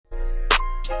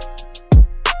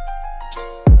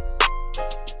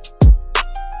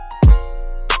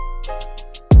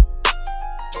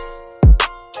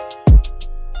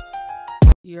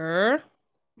You're.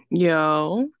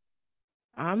 Yo,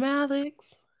 I'm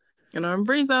Alex, and I'm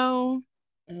Brizo.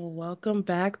 and welcome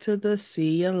back to the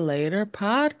See You Later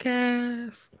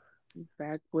podcast.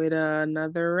 Back with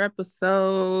another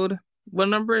episode. What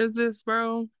number is this,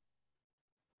 bro?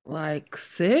 Like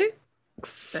six?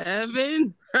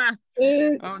 7? I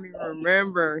Six. don't even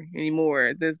remember anymore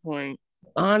at this point.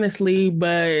 Honestly,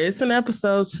 but it's an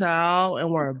episode, child, and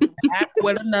we're back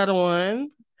with another one.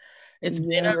 It's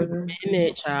been a minute,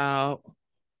 Yes. child.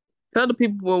 Tell the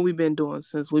people what we've been doing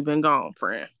since we've been gone,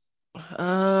 friend.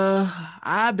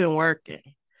 I've been working.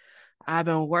 I've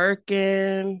been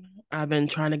working. I've been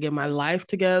trying to get my life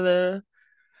together.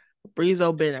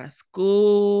 Breezo been at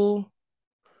school.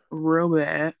 Real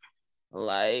bad.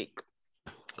 Like,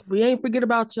 we ain't forget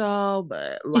about y'all,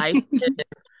 but life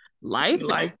Life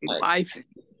is be like life.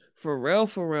 for real,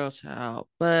 child.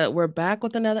 But we're back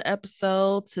with another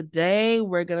episode. Today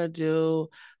we're gonna do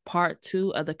part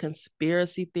two of the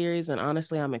conspiracy theories, and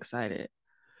honestly, I'm excited.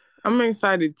 I'm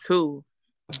excited too.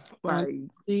 Like,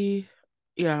 Honestly,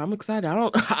 yeah, I'm excited.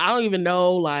 I don't even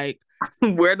know. Like,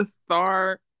 where to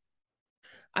start.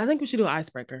 I think we should do an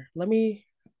icebreaker.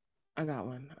 I got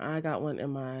one. I got one in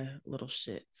my little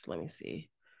shits. Let me see.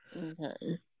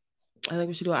 Okay. I think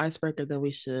we should do an icebreaker, then we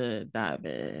should dive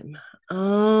in.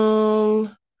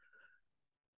 Um,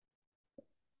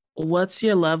 what's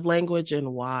your love language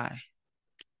and why?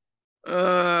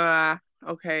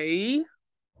 Okay.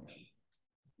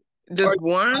 Or Just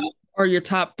one? or your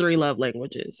top three love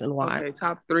languages and why? Okay,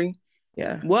 top three.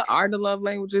 Yeah. What are the love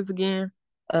languages again?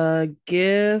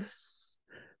 Gifts,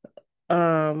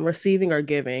 receiving or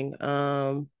giving.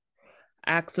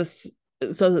 Access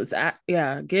so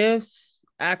yeah, gifts,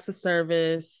 acts of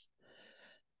service,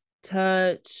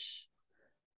 touch,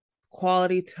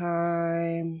 quality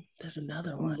time. There's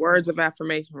another one. Words of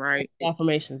affirmation, right?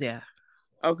 Affirmations, yeah.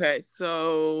 Okay,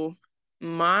 so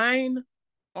mine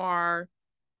are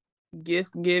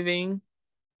gift giving,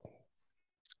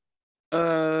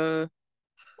 uh,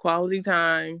 quality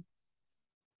time,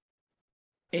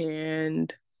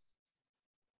 and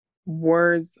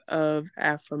words of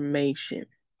affirmation.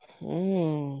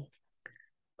 Hmm.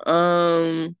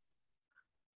 Um,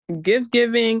 gift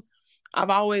giving, I've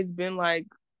always been like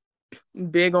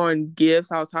big on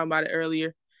gifts. I was talking about it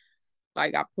earlier.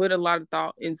 Like I put a lot of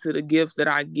thought into the gifts that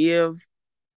I give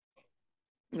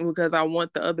because I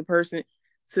want the other person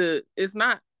to, it's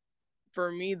not for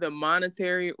me the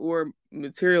monetary or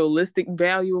materialistic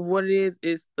value of what it is,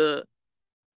 it's the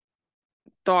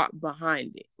thought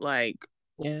behind it. Like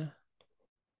Yeah.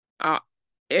 I,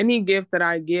 any gift that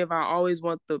I give, I always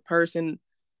want the person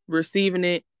receiving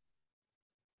it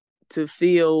to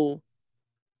feel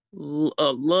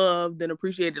loved and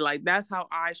appreciated. Like that's how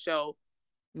I show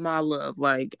my love.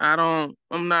 Like I'm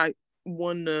not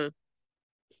one to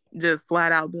just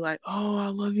flat out be like, "Oh, I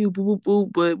love you, boo boo boo,"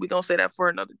 but we gonna say that for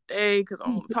another day because I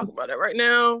don't want to talk about it right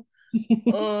now.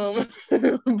 Um,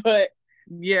 but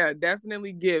yeah,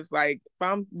 definitely gifts. Like if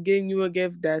I'm giving you a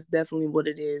gift, that's definitely what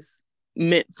it is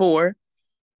meant for.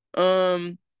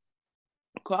 Um,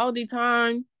 quality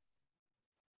time.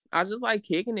 I just like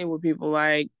kicking it with people.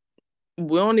 Like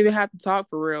we don't even have to talk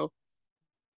for real.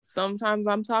 Sometimes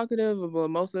I'm talkative, but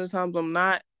most of the times I'm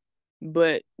not.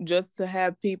 But just to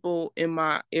have people in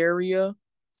my area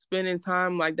spending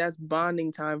time, like that's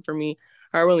bonding time for me.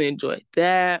 I really enjoy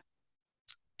that.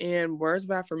 And words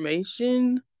of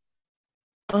affirmation.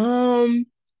 Um,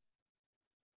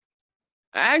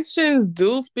 actions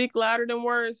do speak louder than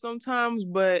words sometimes,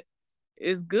 but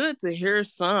it's good to hear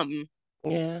something.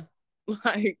 Yeah.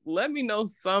 Like, let me know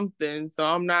something so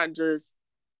I'm not just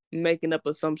making up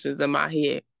assumptions in my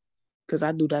head because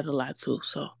I do that a lot too.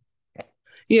 So,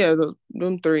 yeah,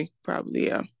 them three probably,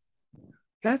 yeah.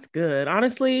 That's good.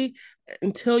 Honestly,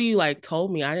 until you like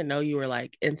told me, I didn't know you were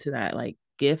like into that like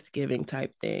gift giving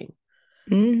type thing.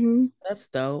 Mm-hmm. That's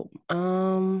dope.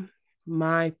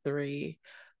 My three.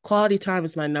 Quality time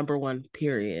is my number one,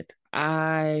 period.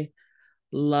 I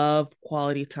love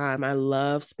quality time. I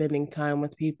love spending time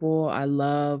with people. I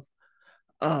love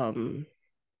um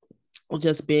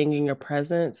just being in your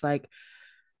presence. Like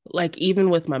even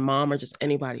with my mom or just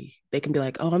anybody, they can be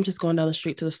like, "Oh, I'm just going down the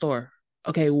street to the store."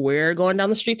 Okay, we're going down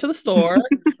the street to the store.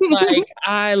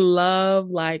 I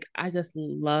just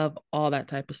love all that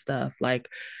type of stuff. Like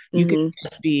you could Mm-hmm.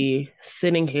 just be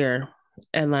sitting here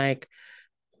and like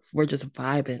we're just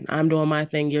vibing. I'm doing my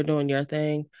thing, you're doing your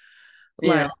thing.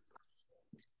 Like Yeah.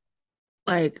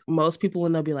 like most people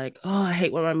when they'll be like, "Oh, I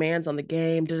hate when my man's on the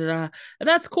game." Da, da, da. And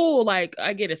that's cool. Like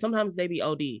I get it. Sometimes they be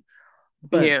OD,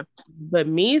 but Yeah.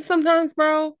 me sometimes,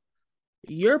 bro.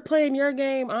 you're playing your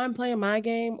game, I'm playing my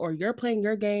game, or you're playing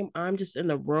your game, I'm just in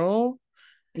the room,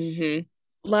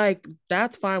 Mm-hmm. like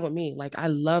that's fine with me. Like I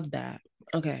love that.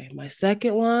 Okay, my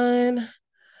second one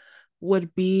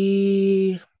would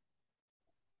be,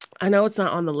 I know it's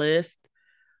not on the list,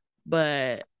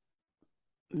 but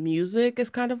music is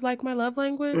kind of like my love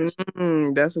language.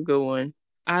 Mm-hmm. That's a good one.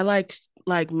 I like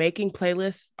making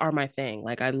playlists are my thing.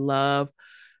 Like I love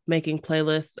making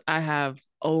playlists. I have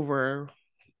over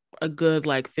a good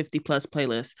like 50 plus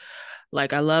playlists.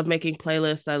 Like I love making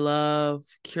playlists. I love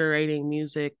curating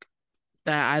music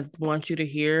that I want you to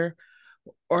hear,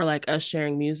 or like us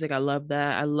sharing music. I love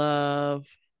that. I love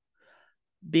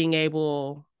being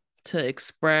able to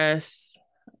express,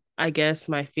 I guess,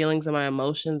 my feelings and my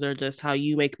emotions, or just how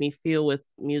you make me feel with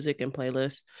music and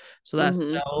playlists. So that's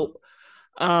Mm-hmm. dope.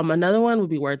 Another one would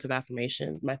be words of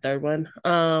affirmation, my third one.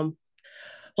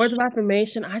 Words of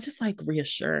affirmation, I just like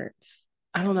reassurance.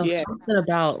 I don't know, Yeah. something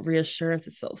about reassurance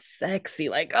is so sexy.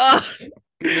 Like, oh,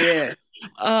 Yeah.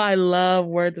 oh, I love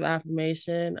words of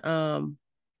affirmation.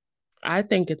 I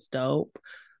think it's dope.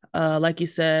 Like you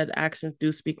said, actions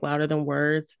do speak louder than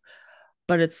words,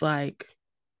 but it's like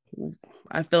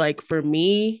I feel like for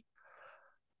me,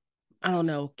 I don't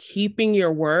know, keeping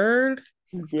your word.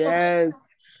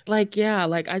 Yes. Like, yeah,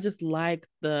 like I just like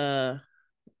the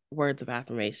words of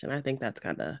affirmation. I think that's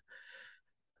kind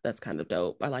of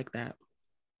dope. I like that.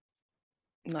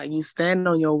 Like you stand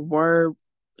on your word.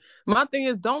 My thing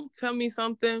is, don't tell me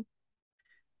something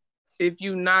if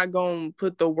you not gonna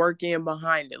put the work in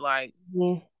behind it. Like,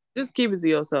 Mhm. just keep it to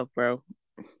yourself, bro.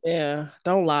 Yeah,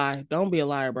 don't lie. Don't be a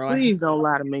liar, bro. I hate Please don't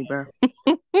lie to me, bro.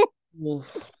 you.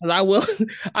 'Cause I will.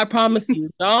 I promise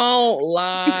you, don't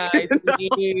lie to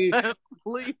me.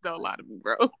 Please don't lie to me,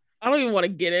 bro. I don't even want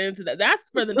to get into that.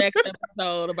 That's for the next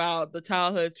episode about the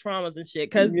childhood traumas and shit.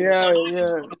 Because Yeah,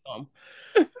 yeah.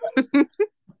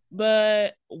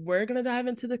 but we're gonna dive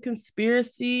into the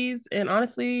conspiracies. And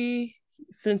honestly,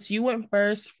 since you went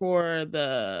first for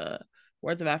the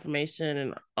words of affirmation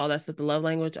and all that stuff, the love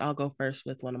language, I'll go first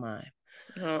with one of mine.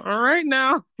 All right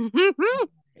now.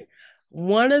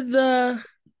 One of the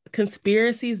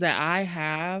conspiracies that I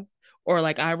have, or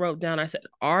like I wrote down, I said,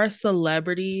 are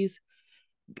celebrities,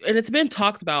 and it's been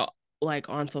talked about like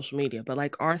on social media, but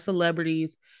like, are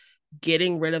celebrities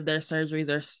getting rid of their surgeries,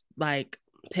 or like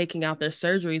taking out their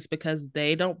surgeries because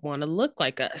they don't want to look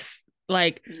like us?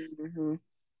 Like, Mm-hmm.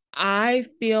 I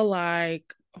feel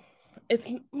like I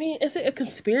mean, is it a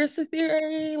conspiracy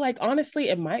theory? Like, honestly,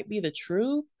 it might be the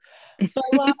truth, but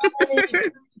like,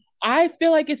 I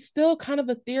feel like it's still kind of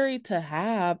a theory to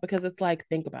have, because it's like,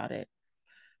 think about it.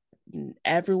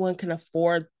 Everyone can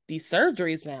afford these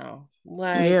surgeries now.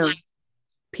 Like, Yeah.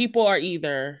 people are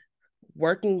either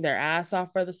working their ass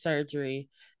off for the surgery,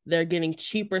 they're getting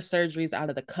cheaper surgeries out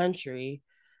of the country,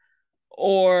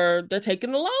 or they're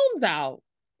taking the loans out.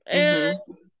 And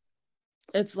Mm-hmm.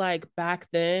 it's like back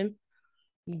then,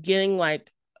 getting like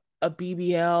a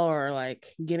BBL, or like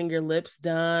getting your lips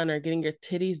done, or getting your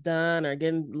titties done, or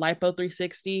getting lipo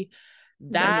 360,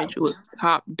 That that, bitch was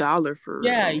top dollar for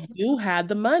yeah, real. you had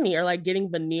the money. Or like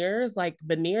getting veneers. Like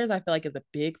veneers, I feel like is a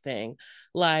big thing.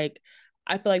 Like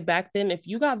I feel like back then, if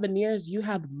you got veneers, you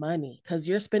had money, because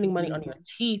you're spending money on your Mm-hmm.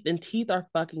 teeth, and teeth are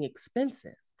fucking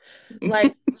expensive.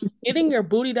 Like getting your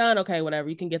booty done, okay, whatever.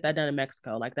 You can get that done in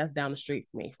Mexico. Like that's down the street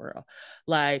for me, for real.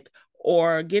 Like,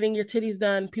 or getting your titties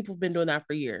done, people have been doing that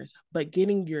for years. But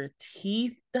getting your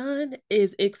teeth done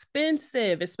is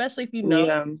expensive, especially if you know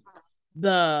Yeah.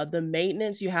 the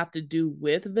maintenance you have to do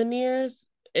with veneers.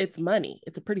 It's money.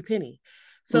 It's a pretty penny.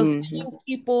 So seeing Mm-hmm.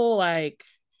 people like,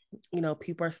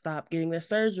 people are stopped getting their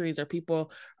surgeries, or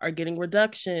people are getting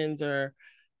reductions, or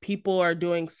people are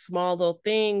doing small little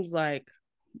things like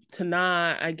to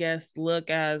not, I guess, look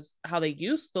as how they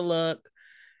used to look.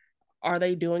 Are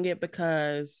they doing it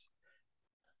because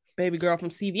baby girl from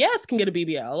CVS can get a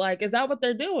BBL? Like, is that what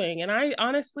they're doing? And I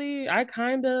honestly, I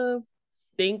kind of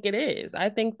think it is. I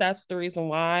think that's the reason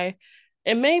why.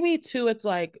 And maybe too, it's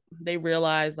like they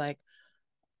realize, like,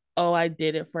 oh, I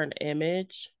did it for an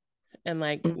image. And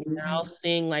like now Mm-hmm.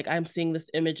 seeing, like, I'm seeing this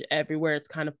image everywhere, it's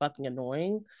kind of fucking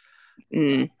annoying. At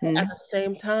Mm-hmm. the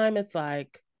same time, it's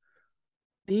like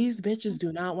these bitches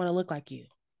do not want to look like you.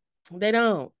 They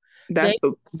don't. They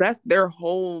That's their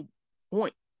whole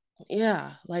point.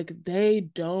 Yeah, like they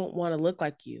don't want to look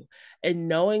like you. And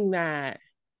knowing that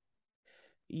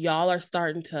y'all are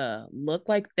starting to look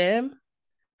like them,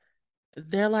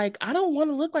 they're like, I don't want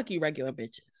to look like you regular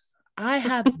bitches. I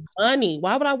have money.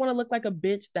 Why would I want to look like a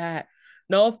bitch that,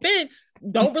 no offense,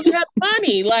 don't really have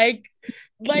money? Like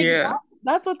Yeah.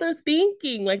 that's what they're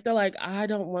thinking. Like they're like, I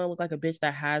don't want to look like a bitch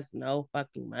that has no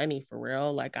fucking money for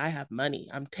real. Like I have money.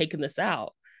 I'm taking this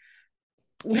out.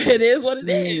 It is what it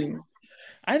is. Mm,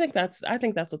 I think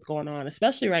that's what's going on,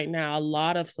 especially right now. A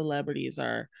lot of celebrities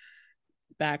are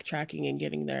backtracking and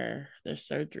getting their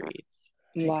surgeries.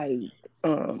 Take like,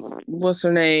 what's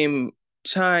her name?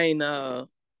 China,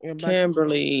 your black.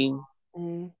 Kimberly.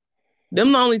 Mm,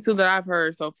 Them the only two that I've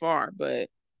heard so far. But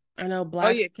I know oh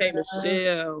Black yeah, K China,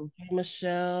 Michelle.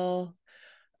 Michelle,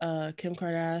 Kim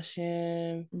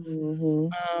Kardashian. Hmm.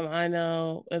 I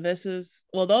know this is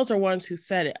well, those are ones who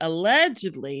said it.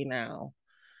 Allegedly now.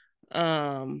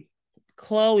 Um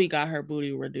Khloe got her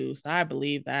booty reduced. I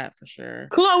believe that for sure.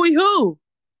 Chloe who?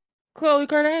 Khloe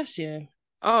Kardashian.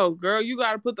 Oh girl, you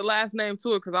gotta put the last name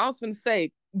to it because I was gonna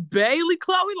say Bailey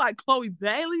Chloe, like Chloe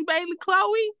Bailey, Bailey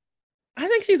Chloe. I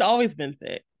think she's always been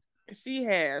thick. She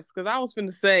has, because I was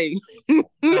finna say.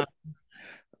 Uh,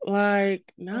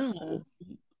 like, no.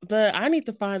 But I need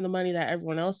to find the money that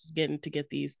everyone else is getting to get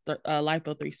these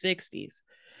lipo 360s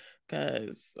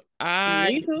because I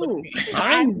Me too.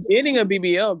 I I'm getting a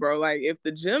BBL, bro. Like, if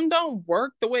the gym don't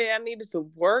work the way I need it to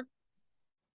work,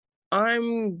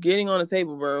 I'm getting on the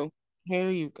table, bro. here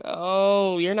you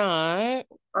go. You're not.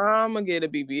 I'm gonna get a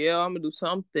BBL. I'm gonna do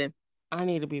something. I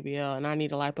need a BBL and I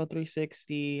need a lipo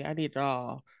 360. I need it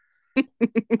all.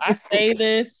 I say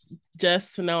this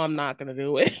just to know I'm not gonna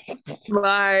do it.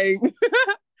 Like,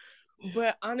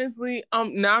 but honestly,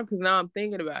 because now I'm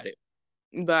thinking about it.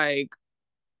 Like,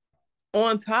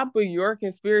 on top of your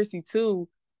conspiracy too,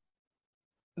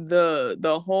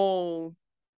 the whole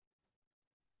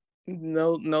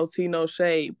no tea, no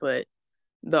shade, but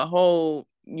the whole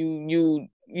you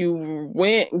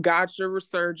went, got your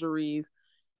surgeries.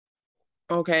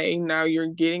 Okay, now you're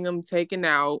getting them taken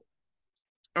out.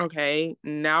 Okay,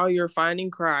 now you're finding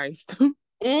Christ.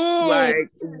 Mm, Like,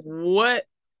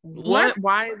 my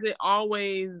why is it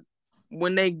always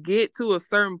when they get to a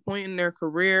certain point in their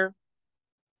career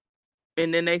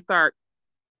and then they start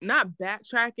not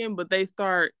backtracking, but they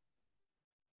start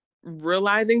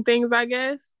realizing things, I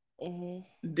guess, mhm.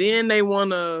 then they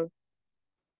wanna,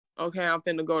 okay, I'm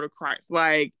finna go to Christ.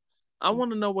 Like, I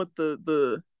wanna know what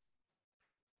the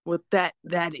what that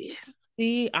is.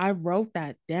 See, I wrote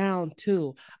that down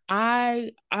too.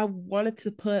 I wanted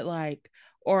to put like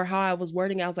or how I was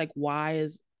wording, I was like, why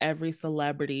is every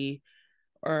celebrity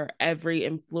or every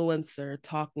influencer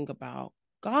talking about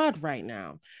God right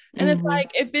now? And it's Mm-hmm.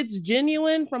 like if it's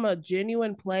genuine from a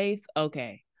genuine place,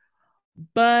 okay.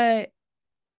 But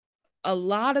a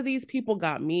lot of these people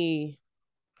got me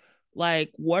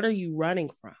like, what are you running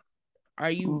from?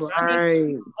 Are you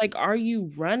running Right. are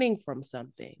you running from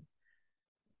something?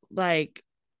 Like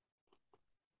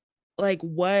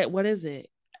what is it?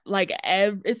 Like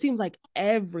it seems like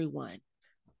everyone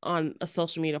on a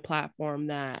social media platform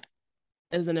that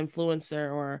is an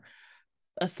influencer or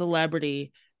a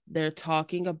celebrity, they're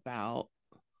talking about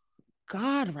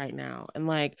God right now and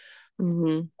like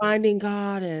Mm-hmm. finding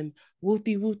God and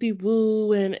wooty wooty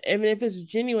woo. And I mean, if it's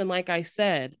genuine, like I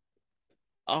said,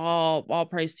 all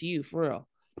praise to you for real.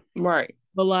 Right.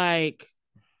 But like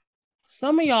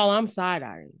some of y'all, I'm side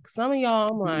eyeing. Some of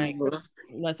y'all, I'm like,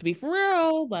 let's be for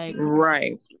real. Like,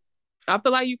 Right. I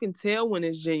feel like you can tell when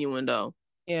it's genuine though.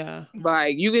 yeah,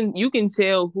 Like, you can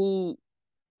tell who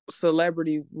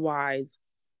celebrity wise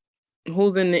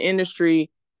who's in the industry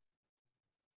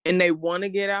and they want to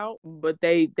get out, but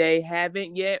they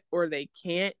haven't yet or they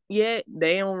can't yet.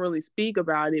 They don't really speak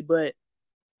about it, but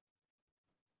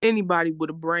anybody with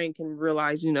a brain can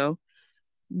realize,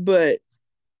 But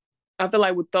I feel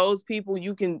like with those people,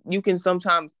 you can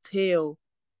sometimes tell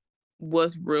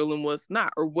what's real and what's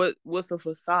not, or what's a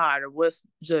facade, or what's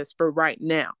just for right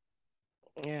now.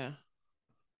 yeah,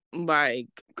 Like,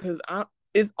 cause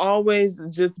it's always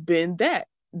just been that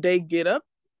they get up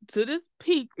to this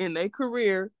peak in their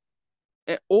career,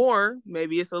 or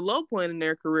maybe it's a low point in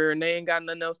their career and they ain't got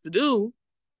nothing else to do.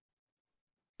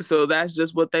 So that's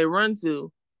just what they run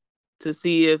to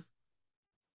see if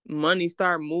money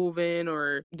start moving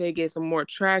or they get some more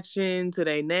traction to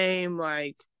their name.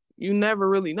 Like, you never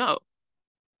really know.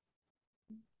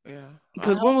 yeah.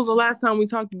 Because when was the last time we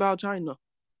talked about China?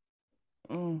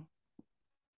 Mm,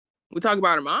 We talk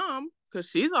about her mom because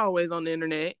she's always on the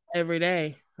internet every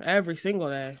day, every single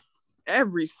day.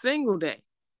 every single day.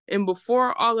 And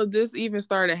before all of this even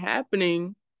started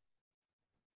happening,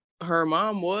 her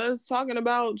mom was talking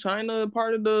about China,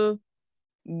 part of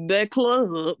that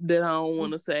club that I don't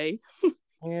want to say.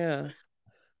 Yeah,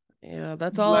 yeah.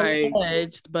 That's all Like,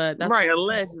 alleged, but that's right,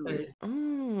 allegedly.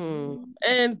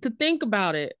 And to think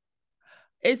about it,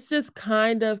 it's just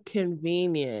kind of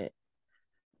convenient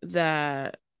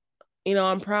that,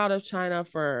 I'm proud of China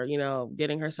for,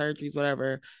 getting her surgeries,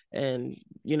 whatever, and,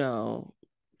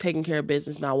 taking care of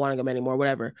business, not wanting them anymore,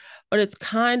 whatever. But it's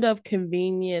kind of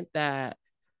convenient that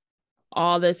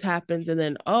all this happens and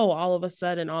then, oh, all of a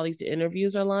sudden, all these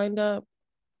interviews are lined up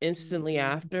instantly Mhm.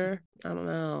 after. I don't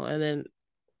know. And then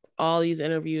all these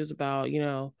interviews about,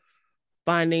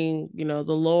 finding, the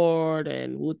Lord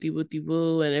and wooty wooty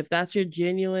woo. And if that's your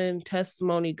genuine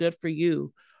testimony, good for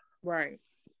you. Right.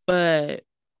 But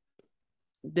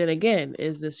then again,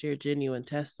 is this your genuine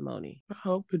testimony? I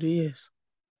hope it is.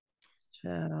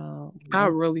 Child, I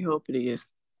really hope it is.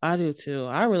 I do too.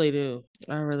 I really do.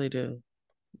 I really do.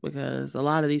 Because a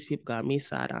lot of these people got me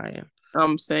side eyeing.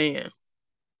 I'm saying,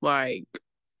 like,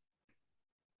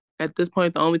 at this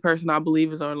point, the only person I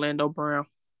believe is Orlando Brown.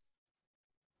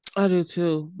 I do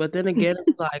too. But then again,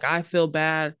 it's like I feel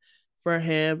bad for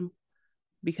him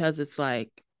because it's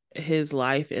like his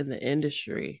life in the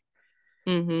industry.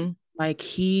 Mm-hmm. Like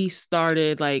he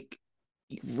started like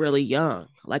really young,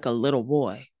 like a little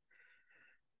boy.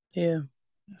 Yeah.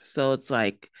 So it's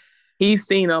like, He's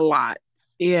seen a lot.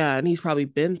 yeah, and he's probably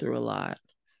been through a lot.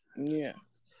 Yeah.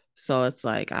 So it's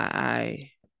like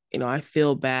I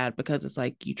feel bad because it's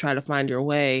like you try to find your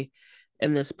way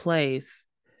in this place,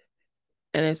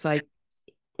 and it's like,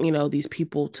 these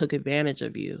people took advantage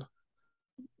of you.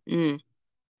 Mm.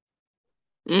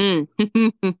 Mm.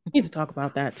 We need to talk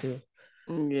about that too.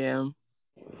 Yeah.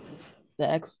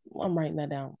 I'm writing that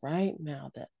down right now.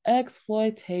 The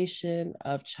exploitation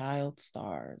of child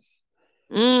stars.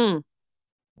 Mm.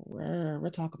 We're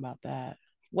talking about that.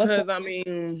 What's Cause I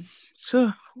mean,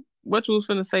 sure. What you was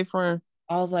finna say, friend?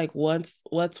 I was like,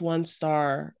 what's one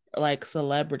star like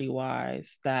celebrity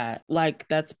wise that like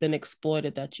that's been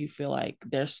exploited that you feel like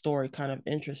their story kind of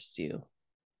interests you?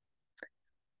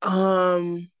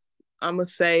 Um, I'm gonna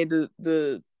say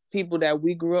the people that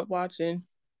we grew up watching.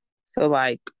 So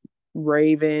like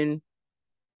Raven,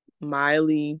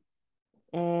 Miley,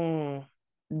 Mm,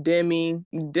 Demi,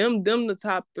 them the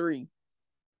top three.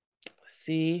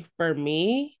 see, for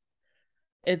me,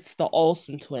 it's the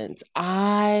Olsen twins.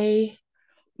 I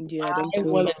Yeah, them I too.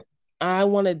 want to I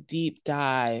want to deep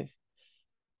dive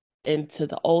into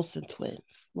the Olsen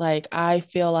twins. Like I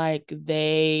feel like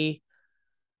they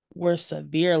were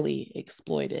severely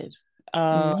exploited.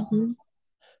 Um, Mm-hmm.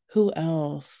 who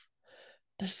else?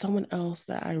 There's someone else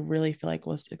that I really feel like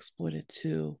was exploited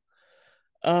too.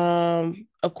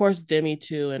 Of course, Demi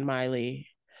too and Miley.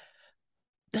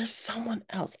 There's someone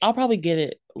else. I'll probably get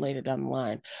it later down the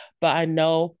line, but I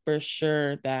know for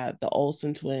sure that the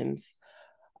Olsen twins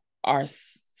are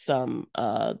some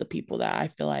the people that I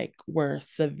feel like were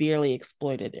severely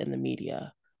exploited in the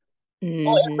media. Oh,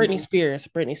 Mm-hmm. and Britney Spears.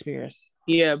 Britney Spears.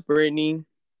 Yeah, Brittany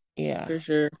Yeah. for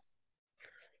sure.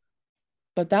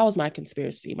 But that was my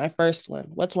conspiracy. My first one.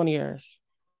 What's one of yours?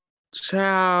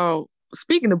 Child.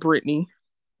 Speaking of Brittany,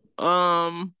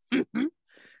 um,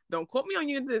 don't quote me on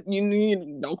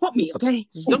you. Don't quote me, okay?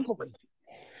 Just don't quote me.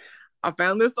 I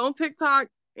found this on TikTok,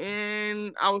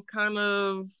 and I was kind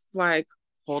of like,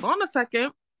 hold on a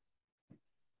second.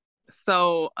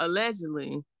 So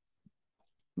allegedly,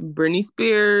 Britney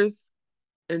Spears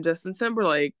and Justin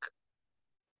Timberlake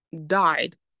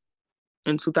died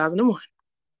in 2001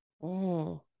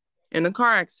 Mm, in a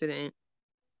car accident,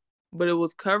 but it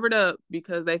was covered up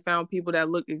because they found people that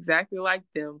looked exactly like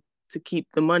them to keep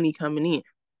the money coming in.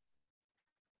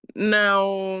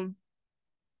 Now,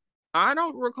 I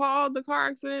don't recall the car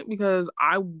accident because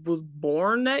I was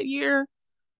born that year.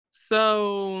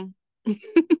 So,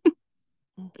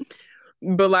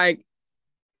 but like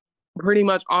pretty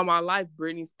much all my life,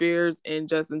 Britney Spears and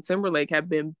Justin Timberlake have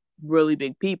been really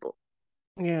big people.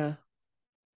 yeah.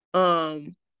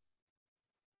 Um,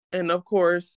 and of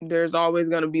course, there's always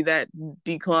going to be that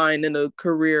decline in a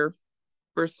career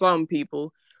for some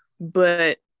people,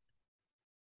 but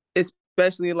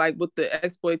especially like with the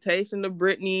exploitation of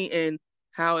Britney and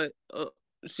how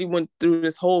she went through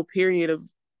this whole period of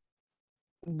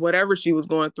whatever she was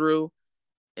going through.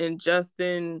 And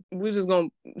Justin, we're just gonna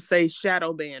say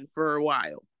shadow banned for a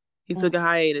while. He Mm, took a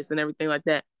hiatus and everything like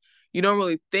that. You don't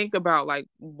really think about like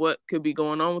what could be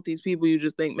going on with these people. You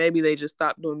just think maybe they just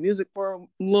stopped doing music for a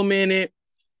little minute.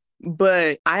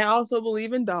 But I also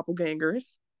believe in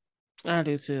doppelgangers. I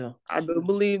do too. I do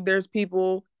believe there's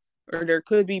people, or there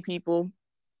could be people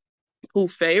who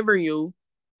favor you,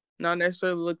 not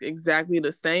necessarily look exactly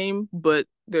the same, but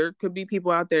there could be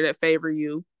people out there that favor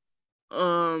you.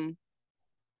 Um,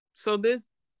 so this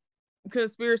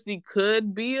conspiracy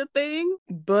could be a thing,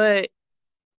 but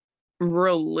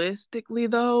realistically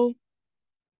though,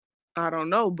 I don't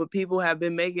know, but people have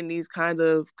been making these kinds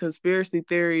of conspiracy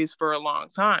theories for a long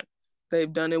time.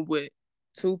 They've done it with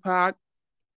Tupac,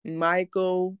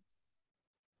 Michael.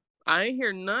 I ain't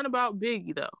hear none about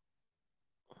Biggie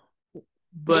though,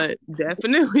 but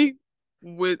definitely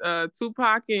with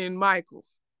Tupac and Michael.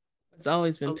 It's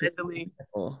always been too Allegedly,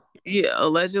 people. yeah,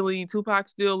 allegedly Tupac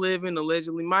still living,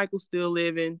 allegedly Michael still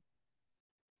living.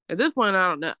 At this point, I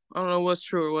don't know. I don't know what's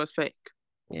true or what's fake.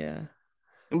 Yeah.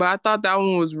 But I thought that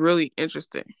one was really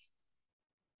interesting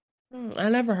I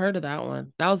never heard of that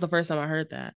one. That was the first time I heard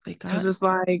that. They because got it's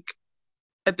like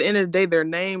at the end of the day, their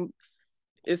name,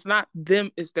 it's not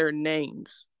them, it's their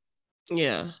names.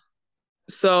 yeah.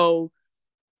 So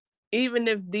even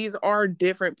if these are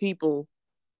different people,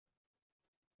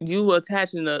 you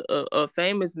attaching a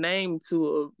famous name to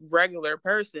a regular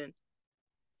person,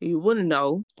 you wouldn't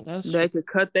know. That's true. They could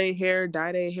cut their hair,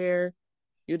 dye their hair.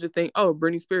 You just think, oh,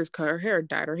 Britney Spears cut her hair,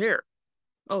 dyed her hair.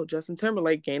 Oh, Justin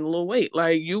Timberlake gained a little weight.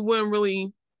 Like you wouldn't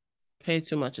really Pay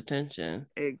too much attention.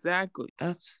 exactly.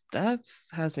 That's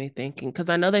has me thinking because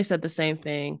I know they said the same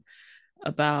thing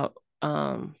about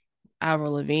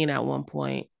Avril Lavigne at one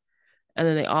point. And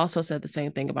then they also said the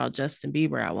same thing about Justin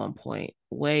Bieber at one point,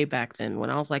 way back then when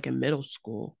I was like in middle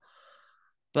school.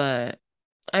 But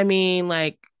I mean,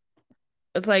 like,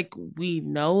 it's like we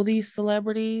know these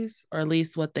celebrities, or at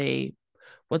least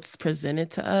what's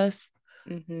presented to us.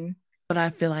 Mm-hmm. But I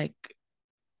feel like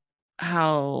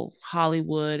how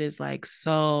Hollywood is like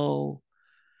so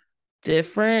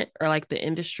different, or like the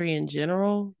industry in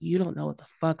general, you don't know what the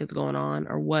fuck is going on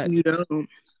You know,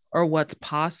 or what's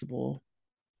possible.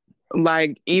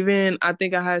 like even I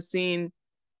think I had seen.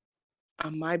 I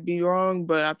might be wrong,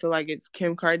 but I feel like it's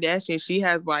Kim Kardashian. She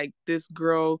has like this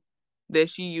girl that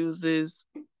she uses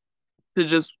to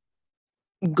just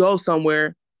go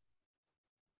somewhere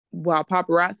while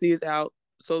paparazzi is out,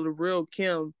 so the real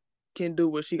Kim can do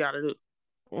what she got to do.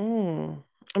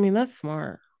 I mean, that's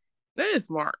smart. That is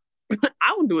smart.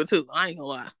 I would do it too. I ain't gonna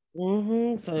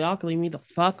lie. So y'all can leave me the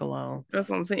fuck alone. That's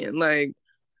what I'm saying. Like,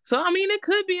 so I mean, it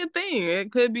could be a thing.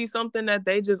 It could be something that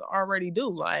they just already do.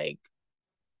 Like,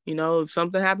 if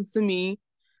something happens to me,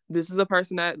 this is a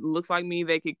person that looks like me.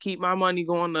 They could keep my money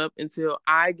going up until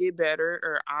I get better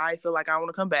or I feel like I want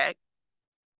to come back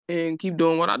and keep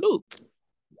doing what I do.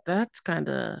 That's kind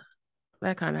of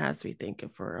that kind of has me thinking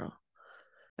for real.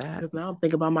 That Because now I'm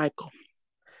thinking about Michael.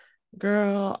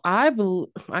 girl, I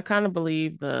kind of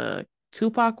believe the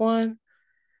Tupac one.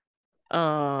 I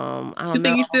You don't know.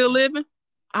 think he's still living?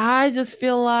 I just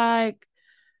feel like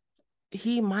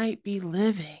he might be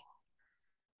living,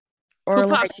 or Tupac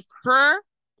like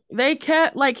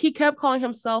Shakur? he kept calling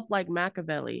himself like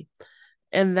Machiavelli,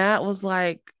 and that was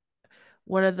like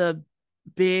one of the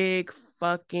big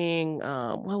fucking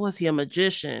what was he, a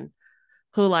magician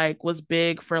who like was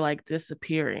big for like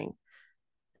disappearing.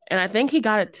 And I think he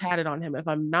got it tatted on him, if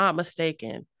I'm not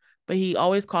mistaken. But he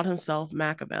always called himself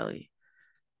Machiavelli.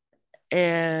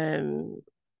 And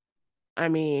I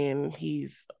mean,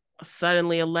 he's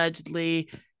suddenly allegedly,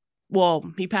 well,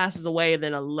 he passes away, and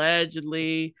then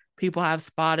allegedly people have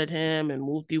spotted him and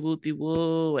whoopty whoopty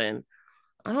woo. And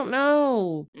I don't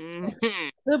know. Mm-hmm.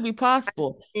 Could be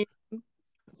possible. It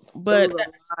But was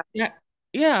a yeah,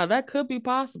 yeah, that could be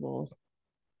possible.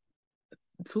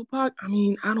 Tupac. I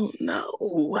mean, I don't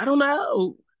know. I don't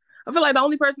know. I feel like the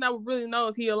only person that would really know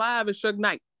if he alive is Suge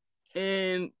Knight,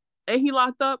 and ain't he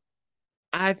locked up?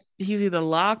 He's either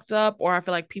locked up, or I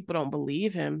feel like people don't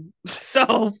believe him.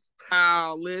 So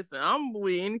Oh, listen, I'm gonna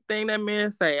believe anything that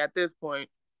man say at this point.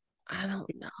 I don't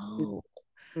know.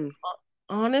 Mm.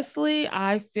 Honestly,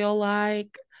 I feel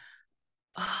like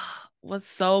what's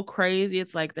so crazy,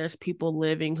 it's like there's people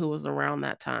living who was around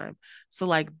that time. So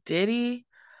like Diddy,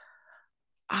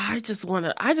 I just want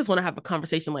to have a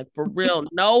conversation like for real.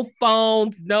 No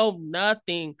phones, no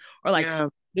nothing. Or like Yeah.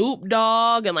 Snoop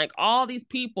Dogg and like all these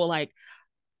people like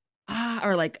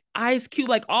or like Ice Cube,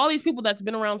 like all these people that's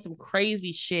been around some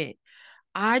crazy shit.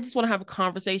 I just want to have a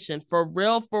conversation for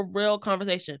real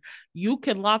conversation. You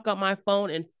can lock up my phone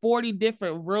in 40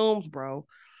 different rooms, bro.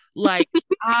 Like,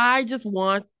 I just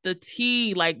want the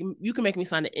tea. Like, you can make me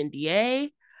sign an NDA.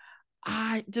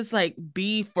 I just like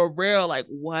be for real. Like,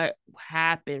 what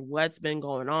happened? What's been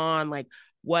going on? Like,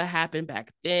 what happened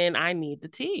back then? I need the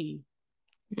tea.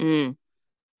 Mm.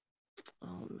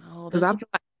 Oh no, Cause that's I just feel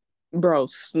like, bro,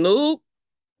 Snoop,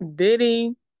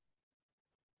 Diddy,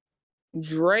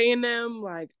 Dre, and them,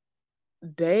 like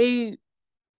they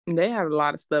had a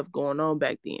lot of stuff going on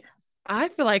back then. I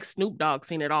feel like Snoop Dogg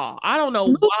seen it all. I don't know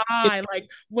Snoop, why. Like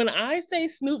when I say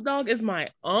Snoop Dogg is my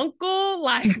uncle,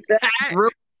 like that's that, real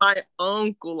my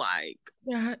uncle, like.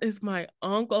 that is my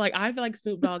uncle. Like I feel like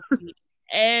Snoop Dogg see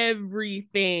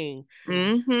everything.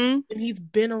 Mm-hmm. And he's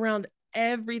been around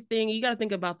everything. You got to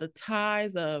think about the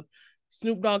ties of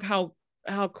Snoop Dogg,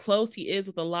 how close he is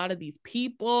with a lot of these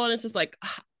people, and it's just like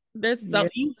there's Yeah,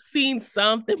 something you've seen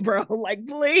something, bro. Like,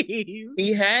 please.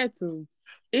 he had to.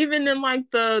 Even in like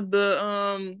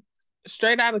the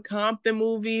Straight Outta Compton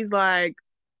movies, like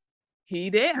he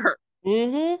there.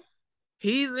 Mm-hmm.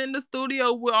 He's in the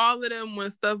studio with all of them when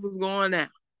stuff was going down.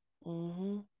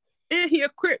 Mm-hmm. And he a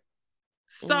crip.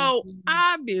 So Mm-hmm.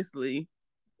 obviously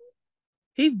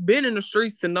he's been in the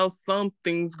streets to know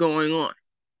something's going on.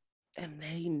 And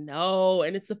they know,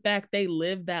 and it's the fact they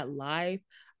live that life.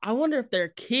 I wonder if their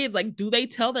kids, like, do they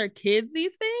tell their kids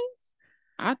these things?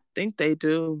 I think they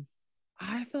do.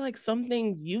 I feel like some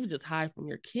things you just hide from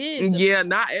your kids, Yeah,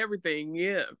 not everything.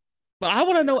 Yeah. but I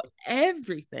want to know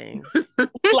everything.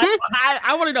 Like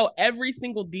I want to know every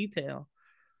single detail.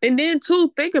 And then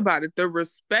too, think about it, the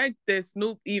respect that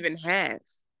Snoop even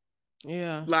has.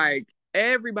 Yeah, Like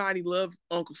everybody loves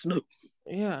Uncle Snoop.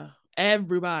 yeah.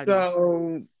 Everybody.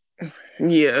 So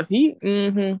yeah, he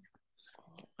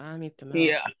I need to know.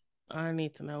 yeah. I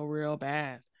need to know real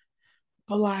bad.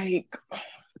 But like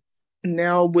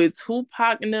now with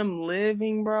Tupac and them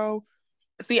living, bro.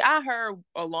 See, I heard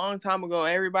a long time ago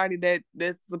everybody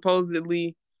that's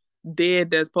supposedly dead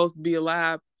that's supposed to be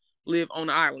alive live on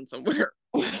the island somewhere.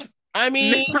 I Now,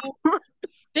 mean,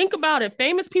 think about it.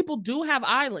 Famous people do have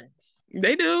islands.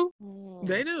 they do. Hmm.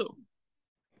 They do.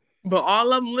 But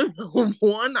all of them live on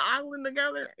one island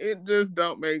together, it just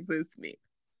don't make sense to me.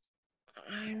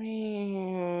 I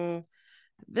mean,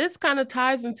 this kind of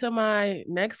ties into my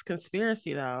next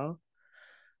conspiracy, though.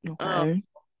 Um, Okay.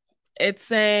 it's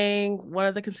saying one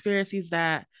of the conspiracies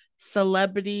that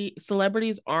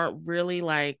celebrities aren't really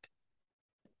like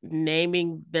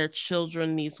naming their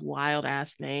children these wild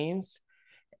ass names.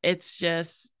 It's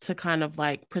just to kind of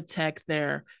like protect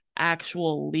their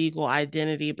actual legal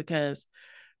identity because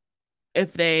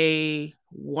if they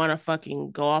want to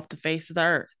fucking go off the face of the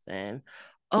earth and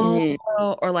oh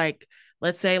Mm-hmm. or like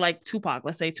let's say like Tupac,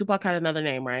 let's say Tupac had another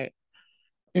name, right?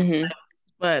 Mm-hmm.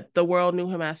 But the world knew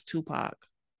him as Tupac.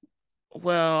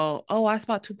 Well, oh, I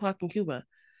spot Tupac in Cuba.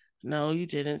 No, you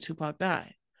didn't. Tupac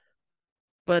died.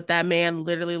 But that man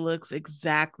literally looks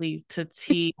exactly to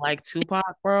T like Tupac,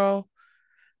 bro.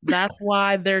 That's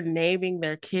why they're naming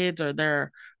their kids or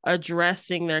they're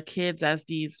addressing their kids as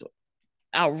these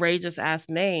outrageous ass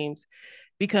names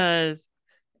because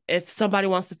if somebody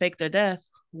wants to fake their death,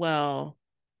 well,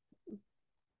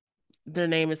 their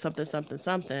name is something, something,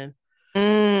 something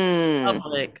Mm.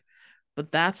 public,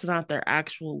 but that's not their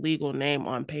actual legal name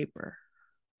on paper.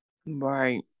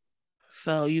 Right.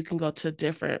 So you can go to a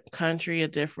different country, a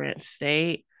different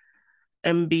state,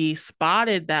 and be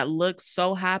spotted that looks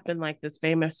so happen like this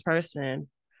famous person,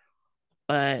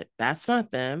 but that's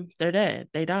not them. They're dead.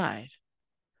 They died.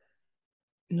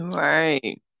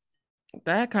 Right.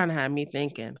 That kind of had me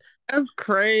thinking. That's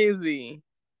crazy.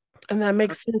 And that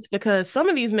makes sense because some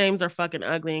of these names are fucking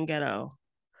ugly and ghetto.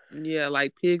 Yeah,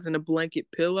 like pigs in a blanket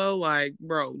pillow. Like,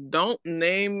 bro, don't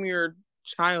name your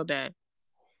child that.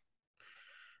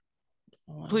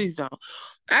 Wow. Please don't.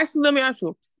 Actually, let me ask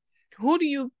you, who do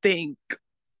you think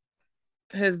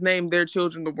has named their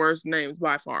children the worst names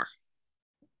by far?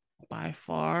 By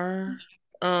far.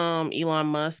 Elon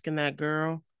Musk and that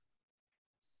girl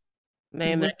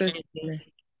named their What's that? children.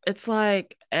 It's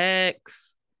like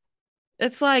X.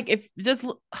 It's like if just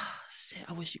oh, shit,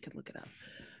 I wish you could look it up.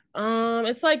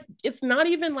 It's like it's not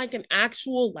even like an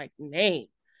actual like name.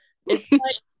 It's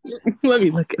like Let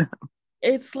me look it up.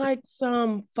 it's like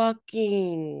some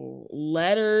fucking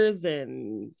letters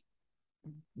and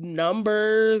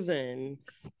numbers and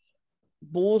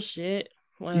bullshit.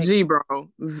 Like, G, bro. All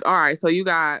right, so you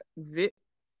got this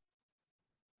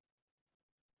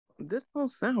don't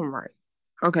sound right.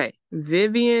 Okay,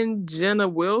 Vivian Jenna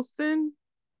Wilson.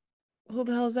 who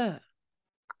the hell is that?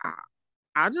 I,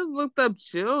 I just looked up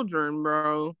children,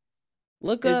 bro.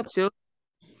 Look It's up children.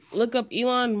 look up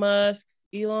Elon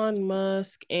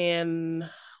Musk and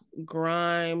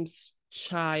Grimes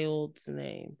child's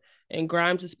name. And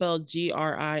Grimes is spelled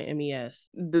Grimes.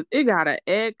 It got an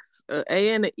X,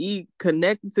 A, and an E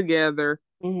connected together.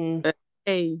 Mm-hmm.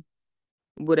 A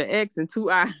with an X and two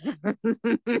I.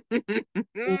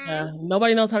 Yeah,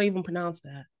 nobody knows how to even pronounce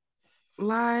that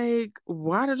Like,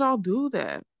 why did y'all do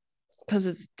that, because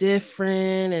it's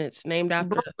different and it's named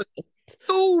after bro? It's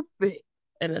stupid.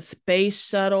 and a space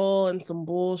shuttle and some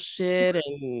bullshit.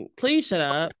 And please shut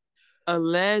up.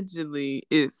 Allegedly,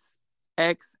 it's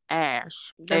X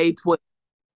Ash That's A12.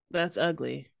 that's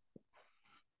ugly.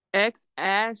 X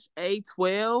Ash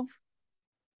A12.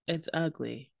 It's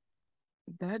ugly.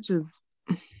 That just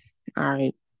all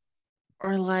right.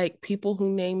 Or like people who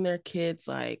name their kids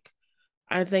like,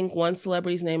 I think one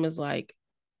celebrity's name is like,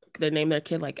 they name their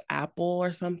kid like Apple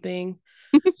or something.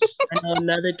 I know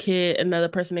another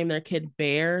person named their kid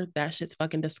Bear. That shit's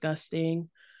fucking disgusting.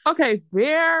 Okay,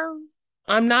 Bear.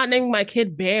 I'm not naming my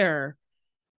kid Bear.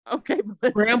 Okay,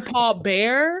 but Grandpa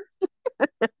Bear.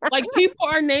 Like people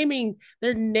are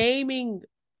they're naming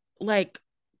like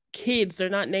kids. They're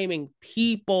not naming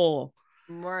people.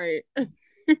 right.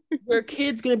 Your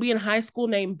kid's gonna be in high school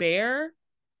named Bear.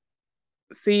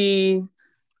 See,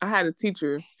 I had a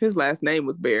teacher. His last name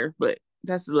was Bear, but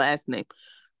that's the last name.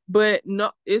 But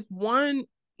no, it's one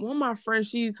of my friends.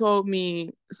 She told me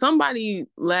somebody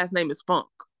last name is Funk,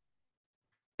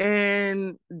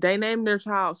 and they named their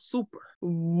child Super.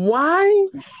 Why?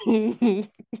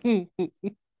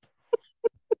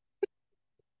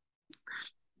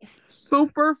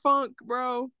 Super Funk,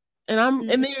 bro. And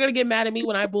then you're gonna get mad at me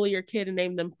when I bully your kid and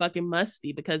name them fucking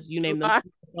Musty because you named them Like,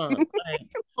 Funk.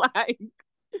 like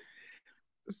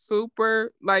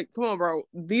super, like, come on, bro.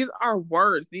 These are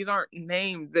words. These aren't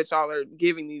names that y'all are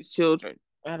giving these children.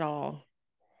 At all.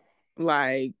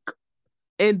 Like,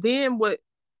 and then what?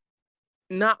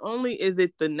 Not only is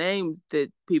it the names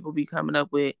that people be coming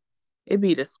up with, it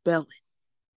be the spelling.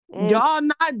 Mm. Y'all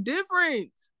not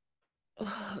different.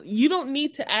 You don't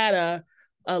need to add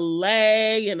a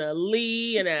lay and a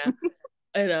lee and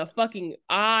a fucking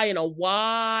I and a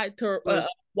y to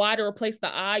y to replace the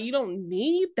I. You don't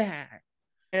need that.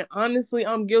 And honestly,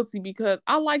 I'm guilty because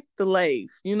I like the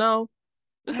lays, you know?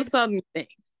 It's a southern thing.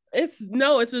 It's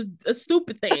no, it's a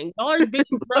stupid thing. Y'all are being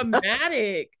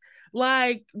dramatic.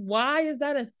 Like, why is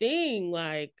that a thing?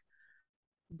 Like,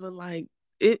 But like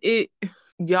it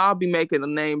y'all be making the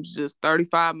names just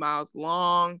 35 miles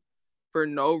long for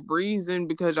no reason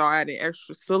because y'all adding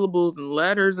extra syllables and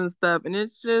letters and stuff. And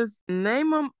it's just name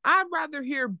them. I'd rather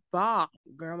hear Bob.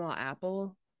 Grandma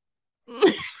Apple.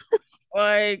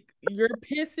 Like, you're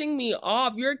pissing me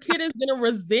off. Your kid is gonna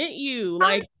resent you.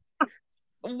 Like,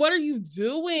 what are you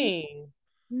doing?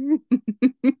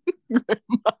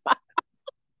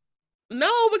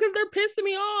 No, because they're pissing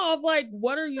me off. Like,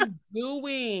 what are you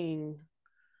doing?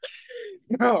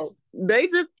 No, they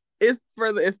just it's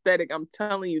for the aesthetic. I'm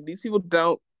telling you, these people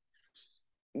don't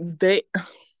they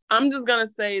I'm just gonna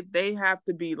say they have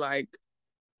to be like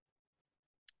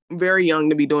very young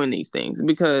to be doing these things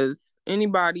because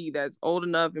anybody that's old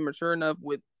enough and mature enough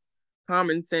with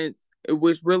common sense,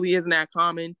 which really isn't that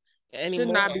common, should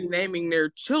Anymore. not be naming their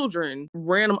children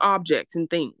random objects and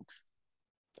things.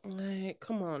 Like,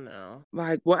 come on now.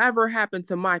 Like, whatever happened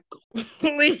to Michael?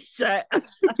 Please shut up.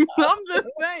 I'm just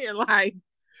saying, like,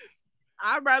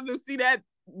 I'd rather see that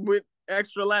with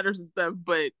extra letters and stuff,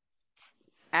 but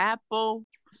Apple,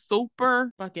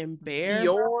 Super, Fucking bear,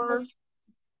 bro. Dior.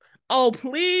 Oh,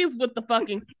 please with the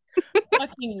fucking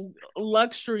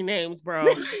luxury names, bro.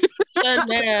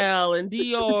 Chanel and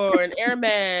Dior and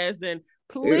Hermes and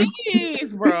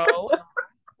please, bro.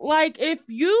 Like if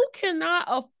you cannot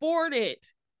afford it,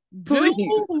 do Please.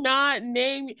 not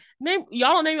name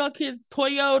y'all don't name your kids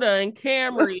Toyota and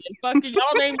Camry and fucking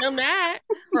y'all name them that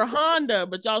for Honda,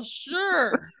 but y'all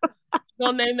sure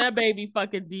gonna name that baby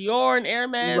fucking Dior and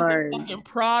Hermes and Right. fucking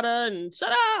Prada and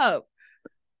shut up.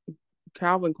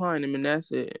 Calvin Klein, I mean,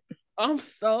 that's it. I'm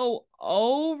so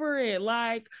over it.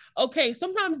 Like, okay,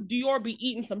 sometimes Dior be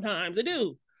eating sometimes. I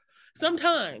do.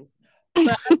 Sometimes. But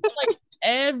I feel like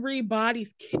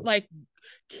everybody's like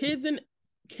kids in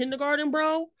kindergarten,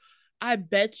 bro. I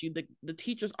bet you the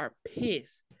teachers are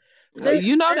pissed.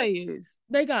 You know they is.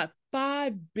 They got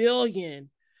 5 billion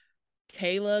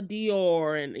Kayla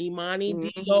Dior and Imani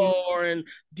Mm-hmm. Dior and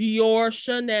Dior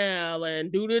Chanel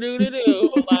and do do do do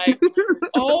do. Like,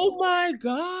 oh my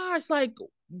gosh, like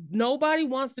nobody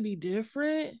wants to be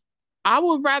different. I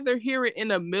would rather hear it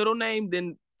in a middle name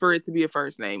than for it to be a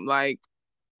first name. Like,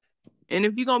 and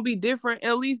if you're gonna be different,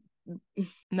 at least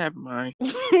never mind.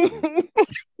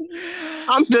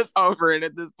 I'm just over it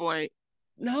at this point.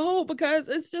 No, because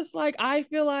it's just like I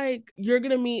feel like you're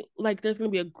gonna meet like there's gonna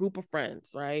be a group of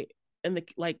friends, right? And the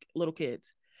like little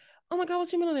kids. Oh my god,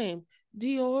 what's your middle name?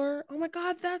 Dior. Oh my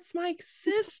god, that's my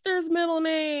sister's middle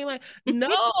name. Like,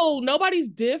 no, nobody's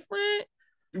different.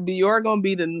 Dior gonna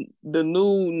be the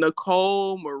new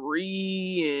Nicole,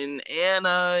 Marie, and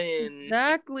Anna, and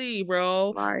Exactly, bro.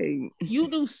 like, You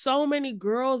knew so many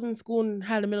girls in school and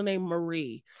had a middle name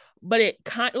Marie, but it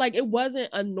kind like it wasn't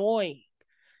annoying.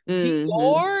 mm-hmm.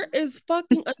 Dior is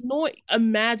fucking annoying.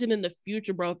 Imagine in the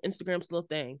future, bro, if Instagram's still a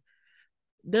thing.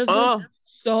 There's gonna be Oh,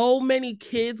 so many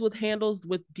kids with handles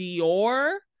with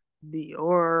Dior.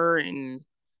 Dior and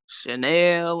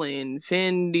Chanel and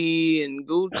Fendi and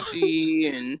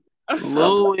Gucci and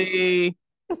So, Louis.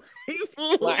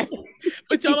 Like,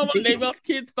 but y'all don't want to name y'all's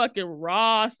kids fucking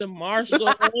Ross and Marshall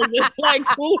and like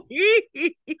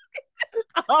Louis.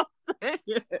 I'm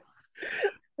saying,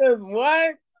 cause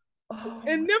what? Oh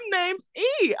And them names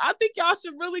E. I think y'all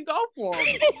should really go for them.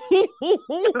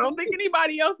 I don't think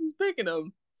anybody else is picking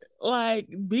them. like,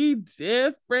 be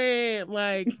different.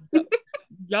 Like,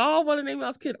 y'all want to name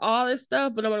y'all's kid all this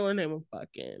stuff, but nobody want to name them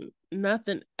fucking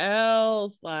nothing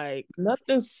else. Like,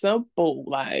 Nothing simple.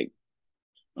 Like,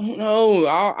 I don't know.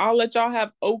 I'll let y'all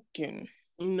have Oaken.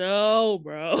 no,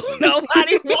 bro.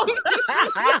 Nobody wants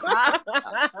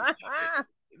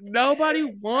nobody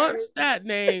wants that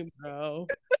name, bro.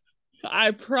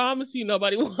 I promise you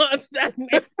nobody wants that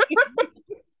name.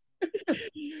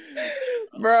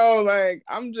 Bro, like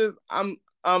I'm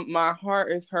my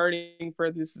heart is hurting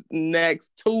for this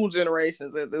next 2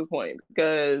 generations at this point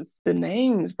because the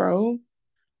names, bro.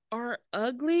 Are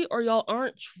ugly or y'all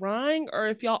aren't trying, or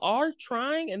if y'all are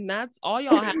trying and that's all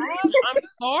y'all have, I'm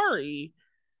sorry.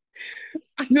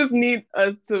 I just need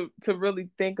us to really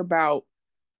think about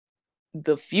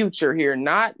the future here,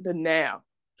 not the now.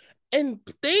 And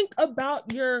think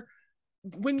about your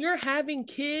when you're having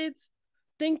kids,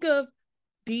 think of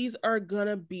these are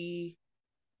gonna be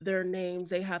their names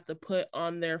they have to put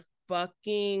on their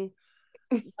fucking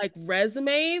like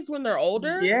resumes when they're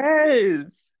older.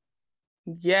 Yes.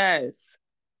 Yes.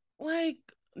 Like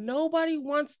nobody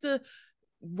wants to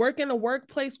work in a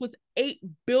workplace with 8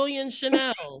 billion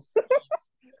Chanels.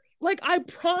 Like I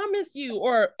promise you,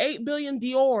 or 8 billion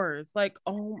Dior's. Like,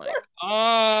 oh my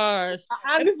gosh.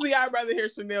 Honestly, I'd rather hear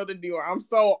Chanel than Dior. I'm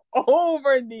so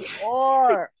over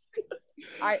Dior.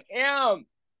 I am.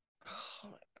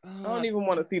 Oh I my don't god, even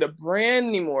want to see the brand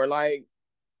anymore. Like,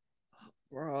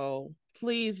 bro.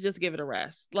 Please just give it a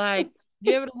rest. Like,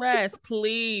 give it a rest,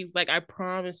 please. Like, I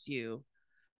promise you.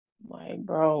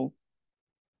 bro,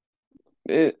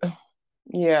 it,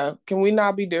 yeah. Can we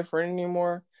not be different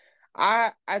anymore?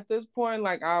 I at this point,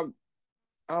 like,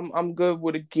 I'm good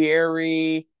with a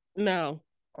Gary. No,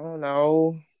 I don't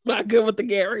know. not good with the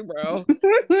Gary, bro.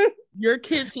 Your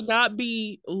kid should not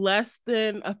be less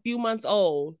than a few months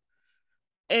old,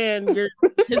 and your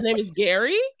his name is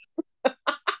Gary.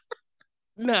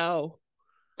 No,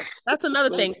 that's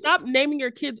another thing. Stop naming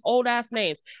your kids old ass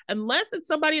names unless it's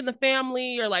somebody in the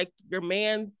family or like your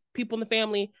man's people in the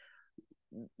family.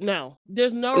 No,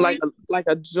 there's no like reason. like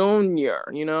a junior,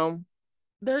 you know?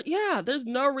 There's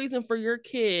no reason for your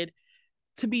kid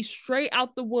to be straight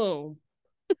out the womb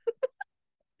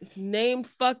named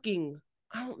fucking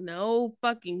I don't know,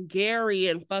 fucking Gary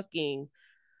and fucking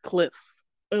Cliff.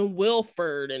 and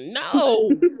Wilford and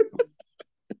no.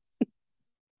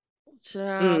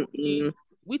 Child, Mm-mm.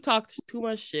 we talked too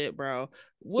much shit, bro.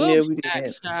 We'll Yeah, be we back,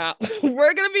 did. child.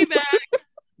 We're gonna be back.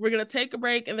 We're gonna take a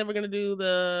break and then we're gonna do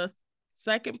the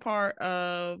second part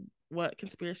of what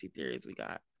conspiracy theories we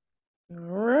got. All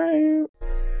right.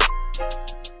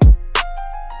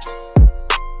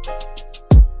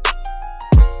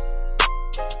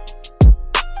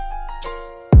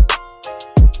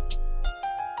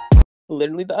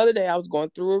 Literally the other day I was going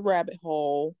through a rabbit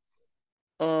hole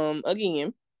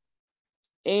again,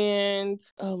 and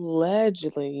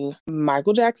allegedly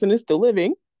Michael Jackson is still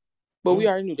living, but we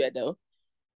already knew that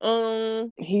though.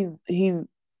 He's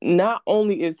not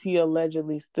only is he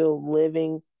allegedly still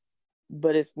living,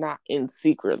 but it's not in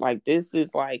secret. Like, this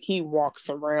is like he walks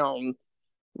around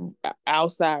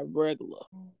outside regular.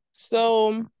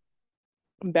 So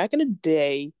back in the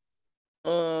day,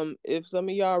 if some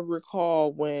of y'all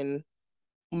recall when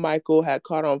Michael had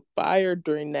caught on fire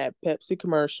during that Pepsi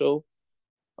commercial,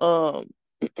 um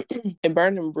it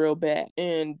burned him real bad,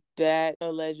 and that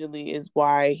allegedly is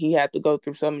why he had to go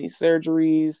through so many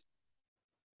surgeries.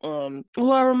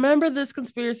 Well, I remember this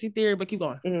conspiracy theory, but keep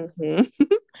going.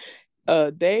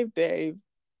 Mm-hmm. Dave,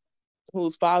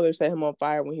 whose father set him on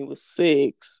fire when he was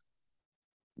 6,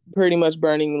 pretty much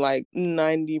burning like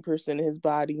 90% of his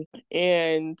body.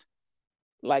 And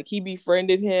like he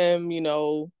befriended him,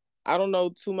 I don't know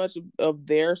too much of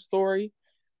their story,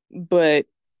 but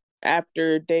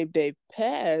after Dave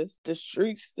passed, the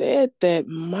streets said that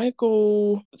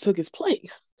Michael took his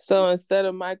place. So instead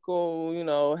of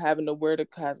Michael, having to wear the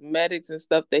cosmetics and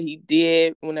stuff that he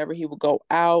did whenever he would go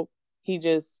out, he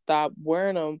just stopped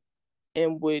wearing them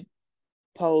and would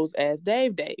pose as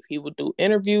Dave. He would do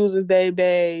interviews as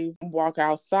Dave, walk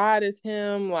outside as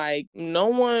him. Like, no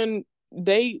one,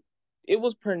 it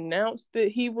was pronounced that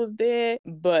he was dead,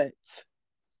 but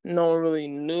no one really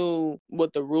knew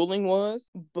what the ruling was.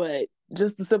 But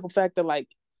just the simple fact that, like,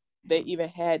 they even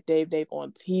had Dave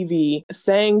on TV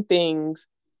saying things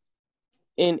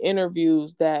in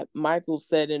interviews that Michael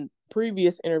said in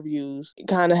previous interviews,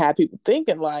 kind of had people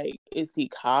thinking like, is he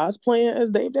cosplaying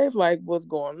as Dave? Like, what's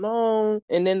going on?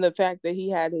 And then the fact that he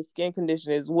had his skin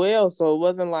condition as well, so it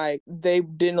wasn't like they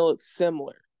didn't look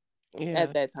similar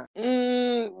at that time.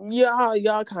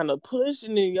 Y'all kind of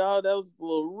pushing it, y'all. That was a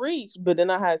little reach. But then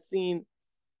I had seen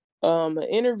an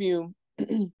interview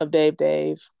of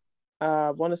Dave.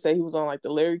 I want to say he was on like the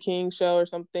Larry King show or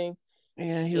something.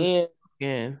 Yeah, he was.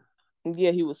 Yeah.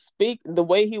 Yeah, he was speaking the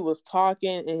way he was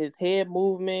talking and his head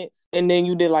movements, and then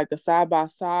you did like the side by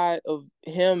side of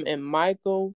him and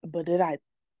Michael. But did I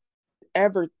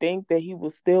ever think that he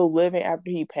was still living after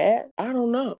he passed? I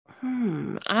don't know.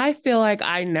 I feel like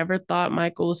I never thought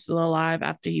Michael was still alive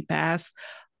after he passed,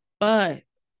 but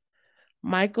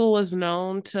Michael was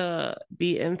known to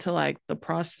be into like the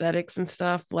prosthetics and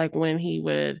stuff. Like when he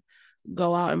would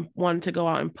go out and wanted to go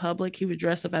out in public, he would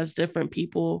dress up as different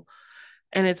people.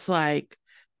 And it's like,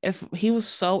 if he was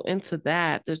so into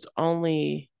that, there's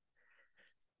only,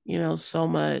 so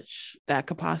much that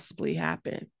could possibly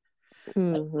happen.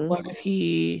 Mm-hmm. What if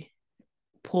he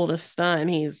pulled a stunt and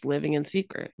he's living in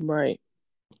secret? Right.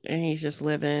 And he's just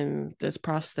living this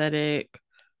prosthetic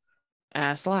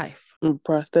ass life.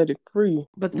 Prosthetic free.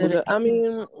 But then, I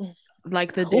mean,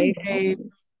 like the Dave,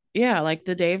 like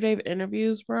the Dave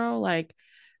interviews, bro, like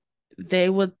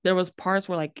there was parts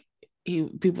where like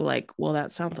people like, well,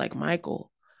 that sounds like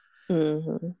Michael.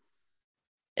 Mm-hmm.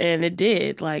 And it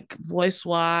did, like voice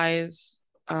wise.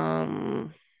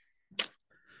 What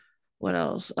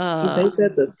else? They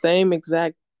said the same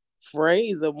exact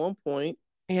phrase at one point.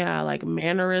 Yeah, like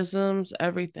mannerisms,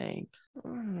 everything.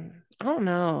 I don't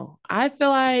know. I feel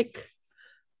like,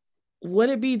 would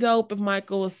it be dope if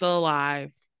Michael was still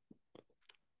alive?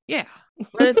 Yeah.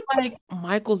 But it's like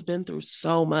Michael's been through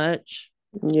so much.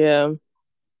 Yeah.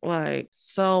 Like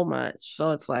so much. So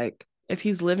it's like if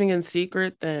he's living in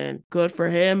secret, then good for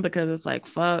him, because it's like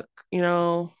fuck,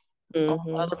 all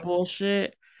other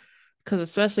bullshit. Because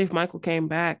especially if Michael came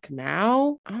back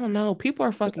now, I don't know. People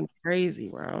are fucking crazy,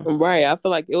 bro. Right. I feel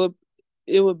like it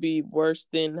would be worse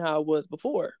than how it was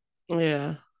before.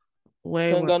 Yeah.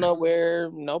 Way Couldn't worse. go nowhere,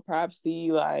 no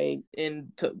privacy, like,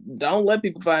 and don't let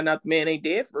people find out the man ain't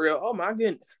dead for real. Oh my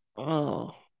goodness.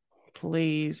 Oh,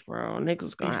 please, bro.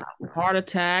 Niggas gonna have heart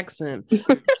attacks and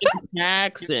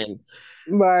attacks and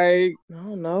like, I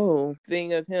don't know.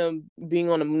 Thing of him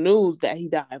being on the news that he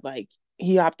died, like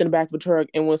he hopped in the back of a truck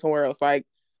and went somewhere else. Like,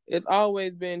 it's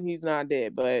always been he's not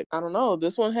dead, but I don't know.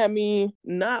 This one had me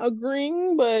not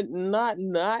agreeing, but not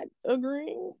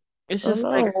agreeing. It's just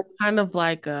like kind of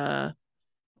like a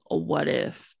what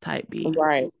if type beat.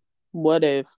 Right. What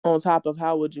if on top of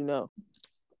how would you know?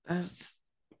 How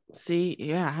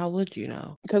would you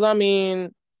know? Because I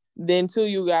mean, then too,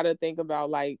 you got to think about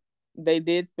like they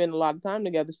did spend a lot of time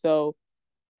together. So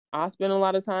I spend a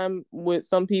lot of time with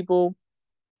some people,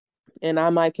 and I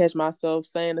might catch myself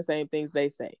saying the same things they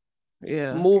say.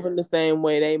 Yeah. Moving the same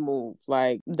way they move.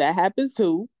 Like that happens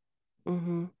too.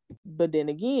 Mm-hmm. But then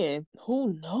again,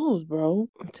 who knows, bro?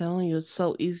 I'm telling you, it's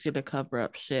so easy to cover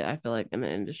up shit, I feel like, in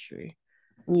the industry.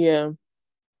 Yeah.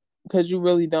 Because you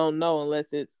really don't know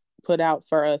unless it's put out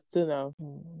for us to know.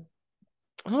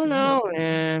 I don't know,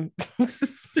 man.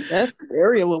 That's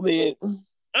scary a little bit.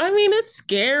 I mean, it's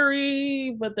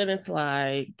scary, but then it's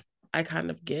like, I kind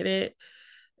of get it.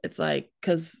 It's like,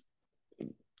 because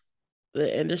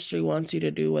the industry wants you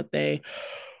to do what they,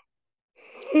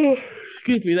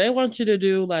 excuse me, they want you to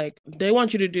do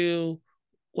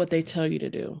what they tell you to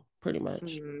do, pretty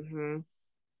much. Mm-hmm.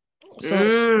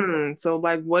 So, so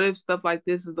like, what if stuff like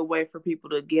this is the way for people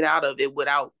to get out of it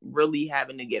without really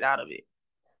having to get out of it?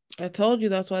 I told you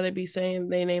that's why they be saying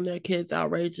they name their kids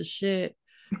outrageous shit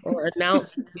or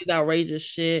announce these outrageous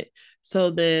shit.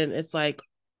 So then it's like,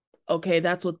 okay,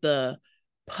 that's what the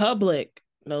public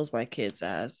knows my kids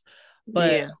as.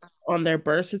 But on their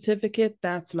birth certificate,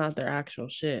 that's not their actual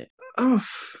shit. Oh,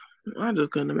 I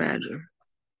just couldn't imagine.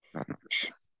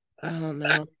 I don't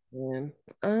know, man.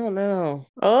 I don't know.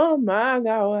 Oh my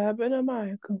God, what happened to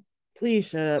Michael? Please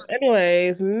shut up.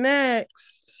 Anyways,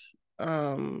 next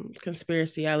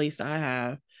conspiracy, at least I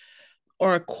have,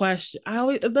 or a question.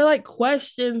 They're like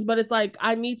questions, but it's like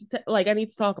I need to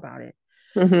talk about it.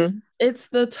 Mm-hmm. It's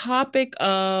the topic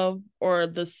of, or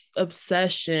the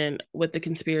obsession with the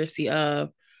conspiracy of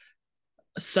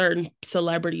certain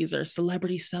celebrities or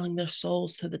celebrities selling their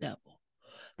souls to the devil.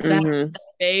 That's the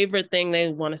favorite thing they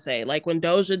want to say. Like when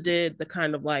Doja did the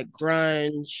kind of like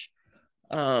grunge,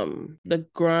 fuck,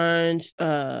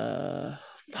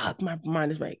 my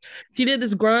mind is break. She did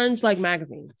this grunge like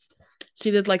magazine.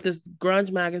 She did like this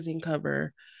grunge magazine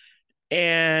cover,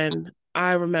 and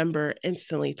I remember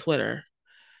instantly Twitter.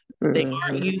 They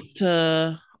aren't Mm-hmm. used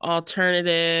to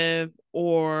alternative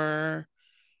or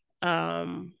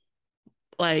um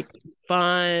like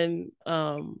fun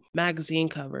magazine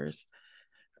covers,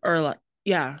 or like,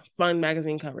 yeah, fun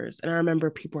magazine covers. And I remember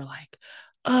people were like,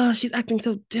 oh, she's acting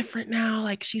so different now,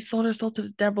 like she sold her soul to the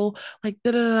devil, like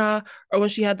da da da. Or when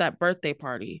she had that birthday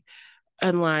party,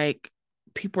 and like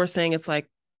people were saying it's like,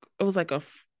 it was like a,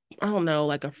 I don't know,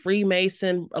 like a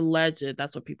Freemason alleged,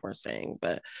 that's what people are saying,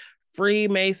 but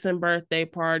Freemason birthday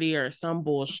party or some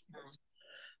bullshit.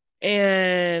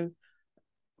 And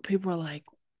people are like,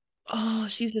 oh,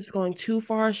 she's just going too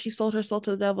far, she sold her soul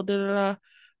to the devil, da da da.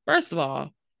 First of all,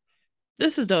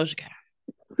 this is Doja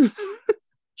Cat.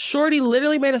 Shorty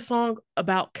literally made a song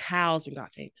about cows and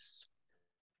got famous.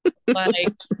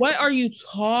 Like, what are you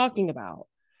talking about?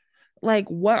 Like,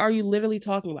 what are you literally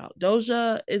talking about?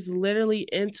 Doja is literally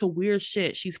into weird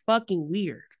shit. She's fucking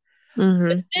weird. But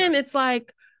Mm-hmm. then it's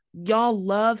like, y'all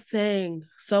love saying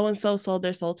so and so sold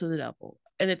their soul to the devil.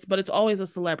 And it's always a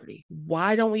celebrity.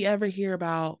 Why don't we ever hear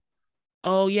about,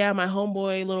 oh yeah, my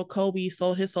homeboy little Kobe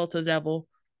sold his soul to the devil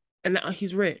and now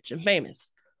he's rich and famous?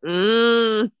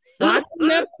 Mm. Why do we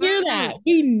never hear that?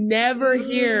 We never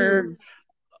hear,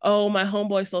 oh, my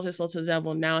homeboy sold his soul to the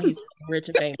devil. Now he's rich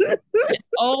and famous. It's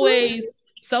always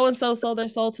so and so sold their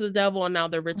soul to the devil and now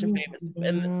they're rich and famous.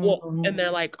 And well, and they're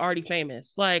like already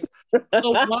famous. Like,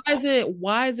 so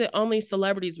why is it only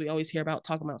celebrities we always hear about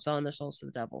talking about selling their souls to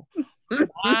the devil?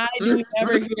 Why do we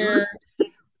ever hear,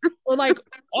 or like,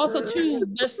 also too,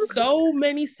 there's so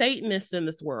many Satanists in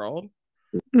this world.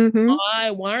 Mm-hmm.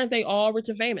 Why aren't they all rich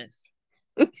and famous?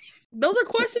 Those are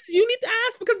questions you need to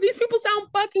ask because these people sound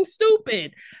fucking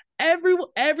stupid.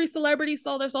 Every celebrity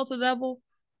sold their soul to the devil,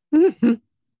 and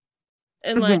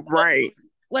Right.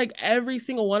 like every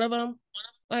single one of them.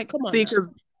 Like, come on See, now.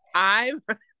 because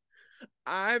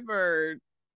I've heard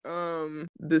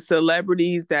the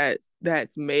celebrities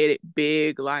that's made it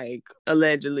big, like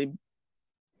allegedly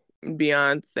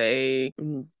Beyonce,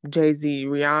 Jay-Z,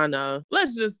 Rihanna.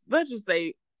 Let's just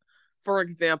say, for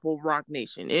example, Rock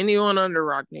Nation. Anyone under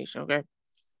Rock Nation, okay?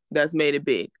 That's made it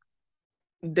big.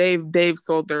 They've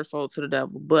sold their soul to the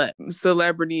devil. But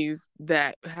celebrities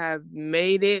that have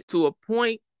made it to a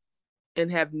point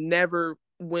and have never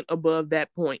went above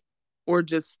that point, or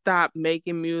just stopped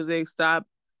making music, stop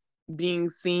being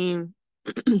seen,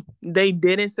 they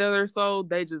didn't sell their soul.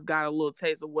 They just got a little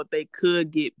taste of what they could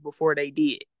get before they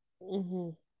did.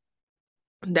 Mhm.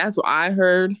 That's what I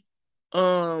heard.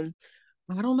 Um,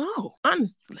 I don't know,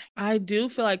 honestly. I do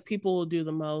feel like people will do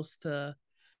the most to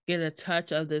get a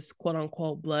touch of this quote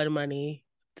unquote blood money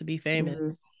to be famous.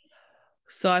 Mm-hmm.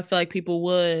 So I feel like people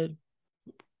would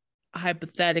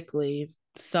hypothetically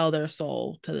sell their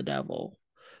soul to the devil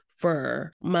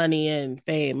for money and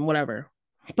fame, whatever.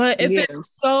 But if Yeah,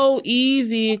 it's so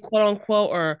easy, quote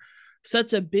unquote, or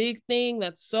such a big thing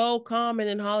that's so common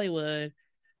in Hollywood,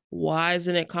 why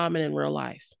isn't it common in real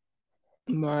life?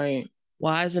 right.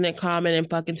 Why isn't it common in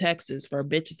fucking Texas for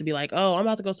bitches to be like, oh, I'm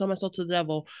about to go sell my soul to the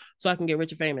devil so I can get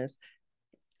rich and famous?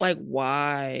 Like,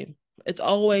 why? It's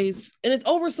always, and it's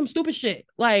over some stupid shit.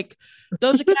 Like,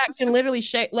 Doja Cat can literally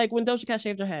shave, like when Doja Cat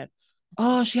shaved her head.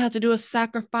 Oh, she had to do a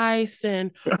sacrifice,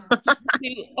 and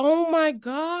oh my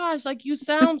gosh, like you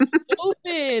sound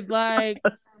stupid. Like,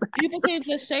 people can't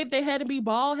just shave their head and be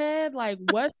bald head. Like,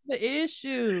 what's the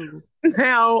issue?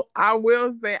 Now, I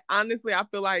will say, honestly, I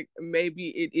feel like maybe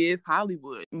it is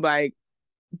Hollywood. Like,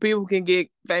 people can get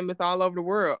famous all over the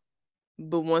world.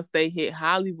 But once they hit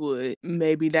Hollywood,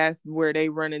 maybe that's where they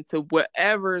run into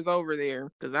whatever is over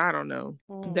there. Because I don't know.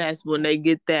 Mm. That's when they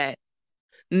get that.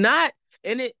 Not,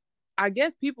 and it, I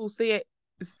guess people see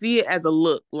it as a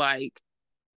look. Like,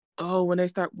 oh, when they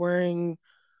start wearing,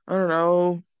 I don't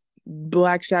know,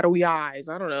 black shadowy eyes.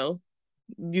 I don't know.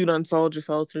 You done sold your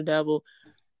soul to the devil.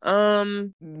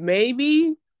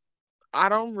 Maybe I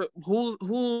don't.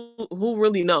 Who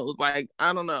really knows? Like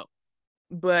I don't know.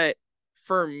 But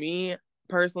for me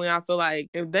personally, I feel like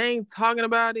if they ain't talking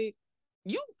about it,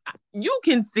 you you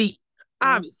can see.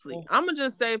 Obviously, Mm. I'm gonna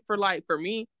just say for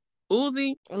me,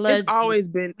 Uzi, it's Allegedly. always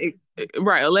been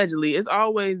right. Allegedly, it's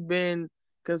always been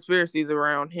conspiracies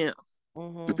around him.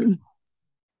 Mm-hmm.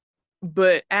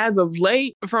 But as of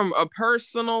late, from a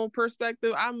personal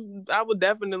perspective, I would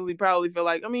definitely probably feel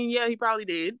like, I mean, yeah, he probably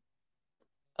did,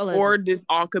 or Allegedly. this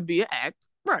all could be an act,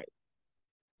 right?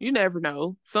 You never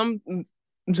know. Some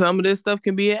of this stuff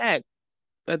can be an act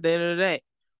at the end of the day.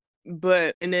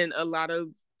 But and then a lot of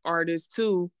artists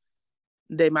too,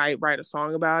 they might write a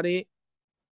song about it,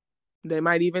 They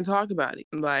might even talk about it.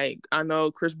 Like, I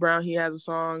know Chris Brown, he has a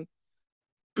song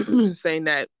saying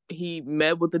that he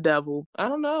met with the devil. I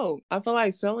don't know. I feel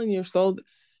like selling your soul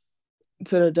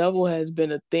to the devil has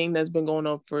been a thing that's been going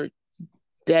on for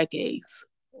decades,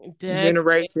 Decades,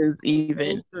 generations,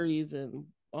 even centuries, and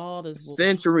all this bullshit.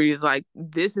 centuries. Like,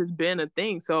 this has been a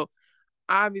thing. So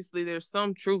obviously there's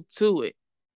some truth to it.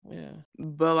 Yeah.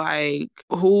 But like,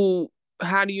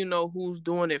 how do you know who's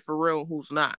doing it for real and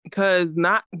who's not? Because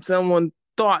not someone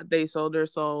thought they sold their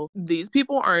soul. These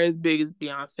people aren't as big as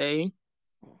Beyonce.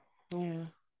 Yeah.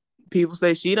 People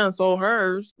say she done sold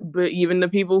hers, but even the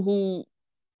people who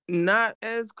not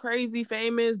as crazy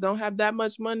famous, don't have that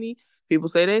much money, people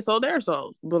say they sold their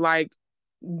souls. But like,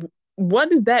 what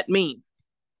does that mean?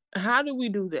 How do we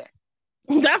do that?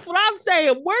 That's what I'm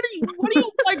saying. What are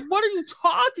you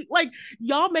talking? Like,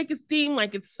 y'all make it seem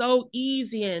like it's so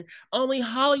easy and only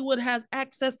Hollywood has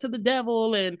access to the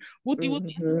devil and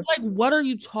Mm-hmm. like, what are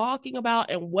you talking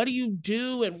about? And what do you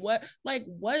do? And what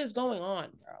is going on,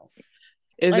 bro?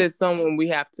 Is Like, it someone we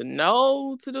have to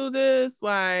know to do this?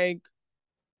 Like,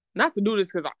 not to do this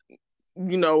because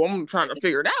I'm trying to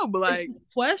figure it out, but it's like, just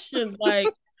questions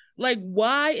like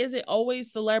why is it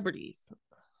always celebrities?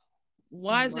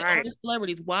 Why is it right, always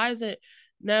celebrities? Why is it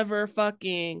never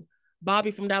fucking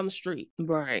Bobby from down the street?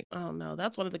 right. I don't know.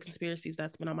 That's one of the conspiracies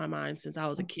that's been on my mind since I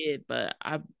was a kid. But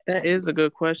That is a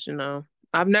good question, though.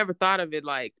 I've never thought of it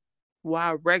like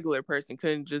why a regular person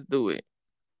couldn't just do it.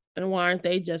 and why aren't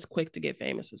they just quick to get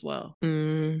famous as well?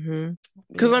 Mm-hmm.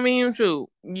 Because Yeah. I mean, shoot,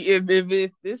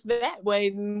 if it's that way,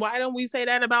 then why don't we say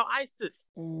that about ISIS?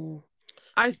 Mm.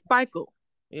 Ice Spikel.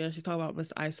 Yeah, she's talking about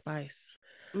Miss Ice Spice.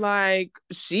 Like,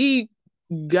 she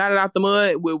got it out the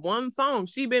mud with one song.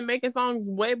 She been making songs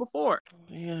way before.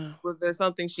 Yeah. Was there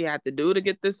something she had to do to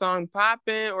get this song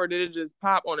popping, or did it just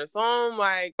pop on its own?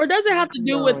 Like, Or does it I have to don't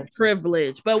do know. with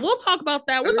privilege? But we'll talk about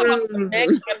that. We'll talk about that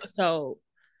next episode.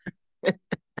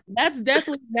 That's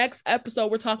definitely next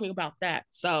episode. We're talking about that.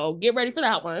 So get ready for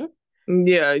that one.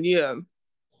 Yeah, yeah.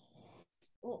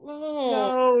 Oh,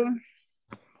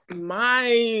 So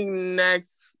my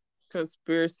next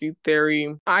conspiracy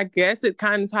theory, I guess it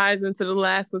kind of ties into the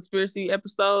last conspiracy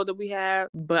episode that we had,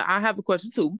 but I have a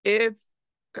question too.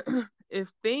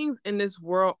 If things in this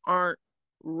world aren't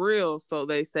real, so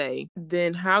they say,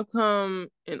 then how come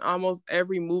in almost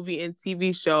every movie and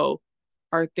TV show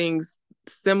are things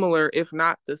similar, if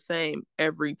not the same,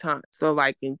 every time? So,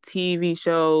 like in TV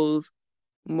shows,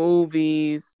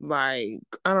 movies, like,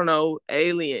 I don't know,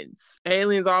 aliens.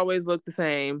 Aliens always look the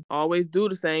same, always do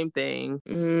the same thing.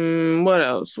 What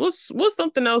else? What's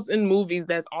something else in movies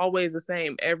that's always the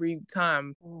same every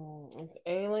time? it's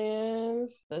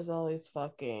aliens. There's always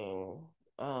fucking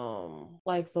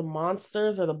like the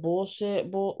monsters or the bullshit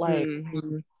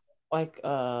Hmm.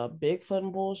 Bigfoot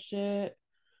and bullshit.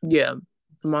 Yeah.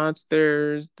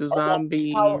 Monsters, the How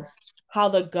zombies. how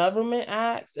the government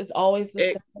acts is always the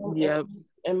same Yeah,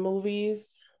 in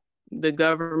movies. the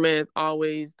government is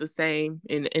always the same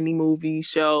in any movie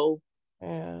show.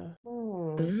 Yeah.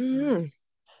 Mhm.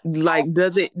 Like,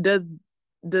 does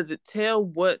it tell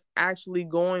what's actually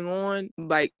going on?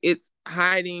 Like, it's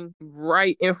hiding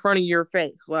right in front of your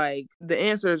face. Like, the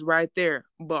answer is right there,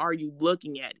 but are you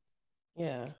looking at it?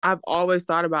 Yeah. I've always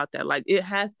thought about that. Like, it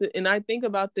has to, and I think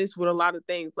about this with a lot of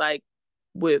things, like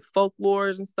with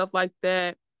folklores and stuff like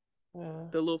that, Yeah.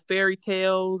 the little fairy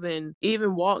tales, and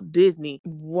even Walt Disney.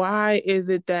 Why is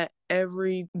it that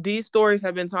these stories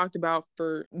have been talked about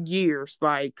for years,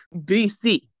 like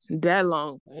BC, that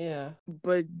long, Yeah.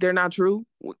 but they're not true?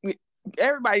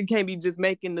 Everybody can't be just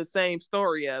making the same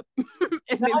story up and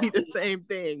it be the same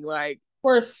thing. Like,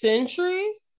 For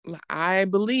centuries? I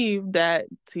believe that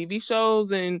TV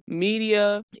shows and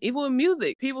media, even with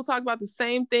music, people talk about the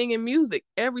same thing in music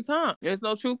every time. There's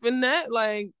no truth in that.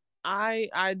 Like,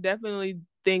 I definitely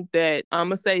think that I'm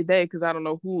gonna say they because I don't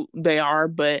know who they are,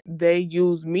 but they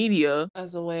use media.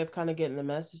 As a way of kind of getting the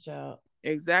message out.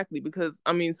 Exactly, because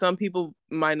I mean, some people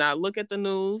might not look at the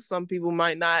news, some people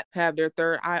might not have their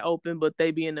third eye open, but they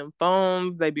be in them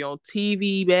phones, they be on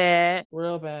TV bad.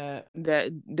 Real bad.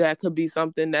 That could be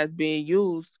something that's being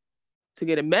used to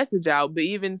get a message out, but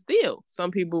even still,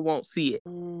 some people won't see it.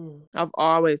 I've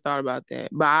always thought about that,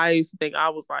 but I used to think I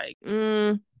was like,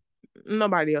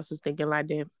 nobody else is thinking like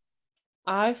that.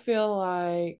 I feel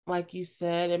like you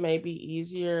said, it may be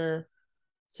easier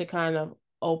to kind of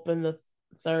open the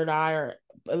third eye or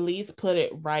at least put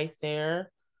it right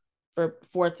there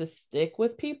for it to stick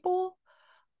with people.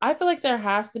 I feel like there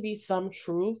has to be some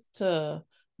truth to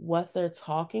what they're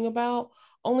talking about,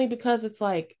 only because it's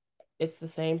like it's the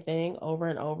same thing over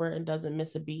and over and doesn't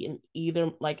miss a beat in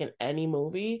either like in any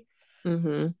movie.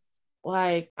 Mm-hmm.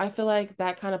 Like, I feel like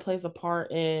that kind of plays a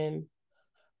part in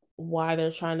why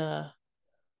they're trying to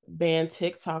ban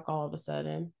TikTok all of a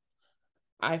sudden.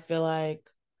 I feel like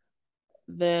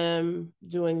them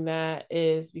doing that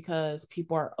is because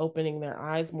people are opening their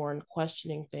eyes more and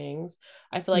questioning things.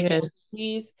 I feel like in Yeah.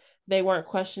 movies, they weren't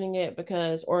questioning it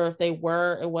because, or if they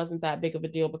were, it wasn't that big of a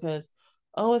deal because,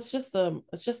 oh, it's just a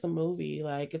movie,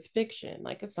 like it's fiction,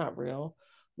 like it's not real.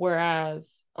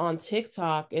 Whereas on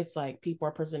TikTok, it's like people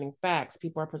are presenting facts,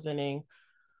 people are presenting,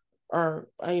 or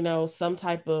some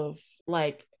type of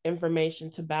like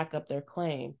information to back up their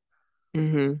claim.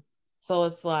 Mm-hmm. So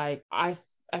it's like I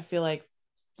feel like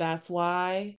that's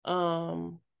why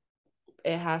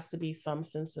it has to be some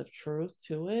sense of truth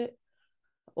to it.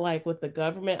 Like with the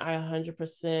government, I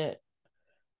 100%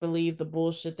 believe the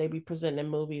bullshit they be presenting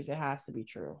in movies, it has to be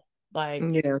true. Like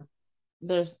Yeah.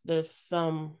 there's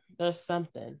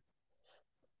something.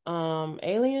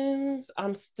 Aliens,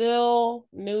 I'm still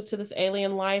new to this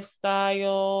alien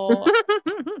lifestyle.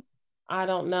 I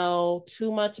don't know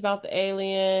too much about the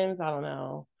aliens. I don't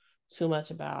know too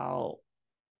much about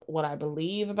what I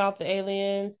believe about the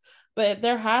aliens, but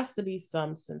there has to be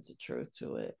some sense of truth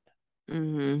to it.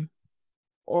 Mm-hmm.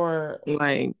 Or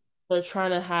Like, they're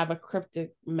trying to have a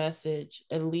cryptic message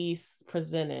at least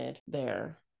presented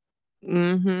there.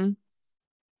 mm-hmm.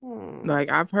 Hmm.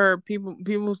 Like I've heard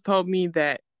people told me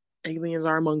that aliens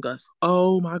are among us.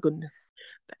 Oh my goodness.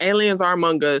 The aliens are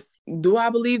among us. Do I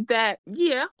believe that?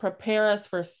 Yeah. Prepare us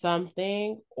for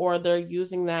something, or they're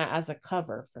using that as a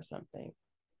cover for something.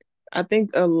 I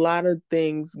think a lot of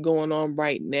things going on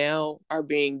right now are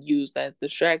being used as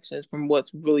distractions from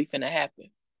what's really finna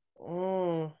happen.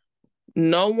 Mm.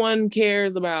 No one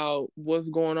cares about what's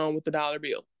going on with the dollar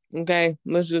bill. Okay?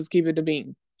 Let's just keep it to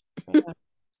being. Yeah.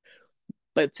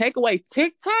 But take away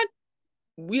TikTok,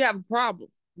 we have a problem.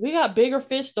 We got bigger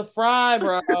fish to fry,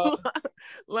 bro.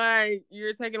 Like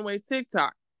you're taking away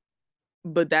TikTok.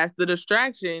 But that's the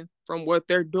distraction from what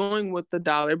they're doing with the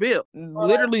dollar bill. Or like,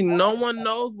 Literally, no one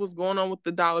knows what's going on with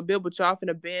the dollar bill, but y'all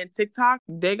finna ban TikTok.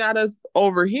 They got us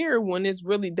over here when it's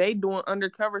really they doing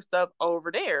undercover stuff over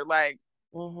there, like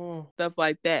mm-hmm. stuff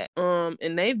like that.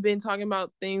 And they've been talking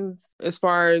about things as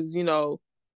far as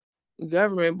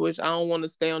government, which I don't want to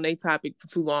stay on their topic for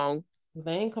too long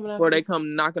They ain't coming before after they you.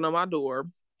 come knocking on my door.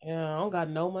 Yeah, I don't got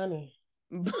no money.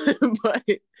 But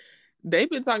they've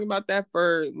been talking about that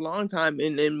for a long time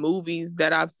in movies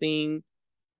that I've seen.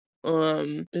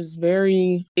 It's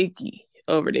very icky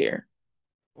over there.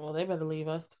 Well, they better leave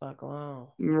us the fuck alone.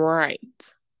 Right.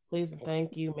 Please and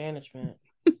thank you, management.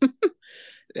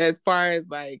 As far as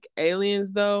like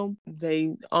aliens though,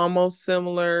 they almost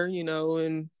similar,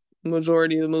 in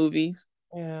majority of the movies.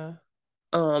 Yeah.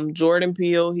 Jordan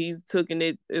Peele, he's taken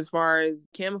it as far as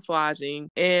camouflaging.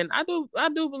 And I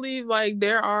do believe like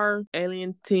there are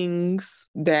alien things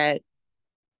that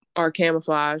are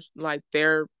camouflaged, like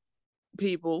they're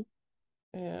people.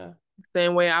 Yeah.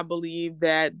 Same way I believe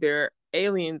that they're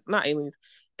aliens, not aliens,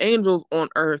 angels on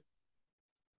Earth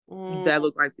Mm, that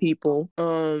look like people.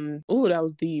 Oh, that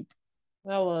was deep.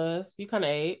 that was. You kind of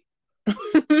ate.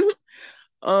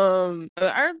 The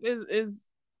Earth is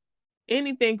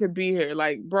anything could be here.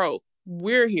 Like, bro,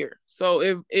 we're here. So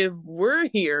if we're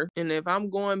here, and if I'm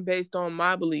going based on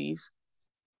my beliefs,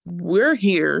 we're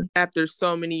here after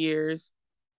so many years.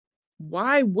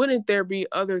 Why wouldn't there be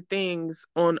other things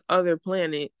on other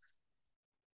planets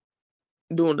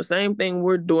doing the same thing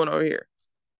we're doing over here?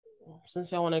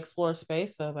 Since y'all want to explore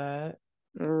space so bad.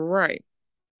 Right.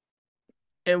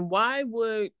 And why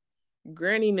would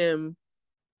Granny them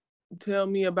tell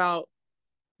me about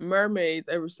mermaids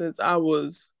ever since I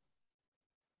was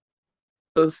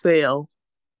a sail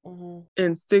Mm-hmm.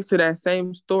 and stick to that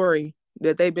same story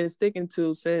that they've been sticking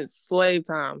to since slave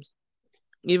times,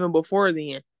 even before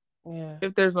then? Yeah.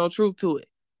 If there's no truth to it,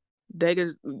 they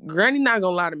just Granny not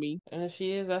gonna lie to me, And if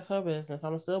she is, that's her business.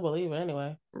 I'm still believe it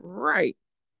anyway. right?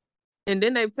 And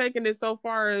then they've taken it so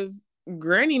far as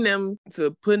Granny them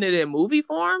to putting it in movie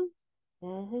form.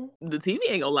 Mm-hmm. The TV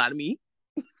ain't gonna lie to me.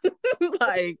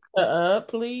 Like Shut up,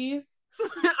 please.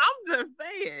 I'm just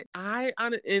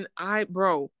saying.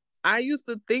 Bro, I used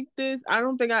to think this. I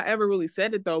don't think I ever really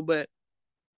said it though, but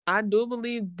I do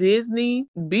believe Disney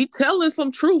be telling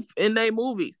some truth in their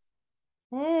movies.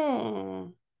 Hmm.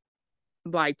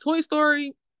 Like Toy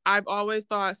Story, I've always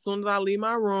thought as soon as I leave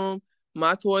my room,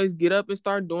 my toys get up and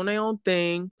start doing their own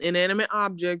thing. Inanimate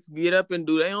objects get up and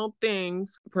do their own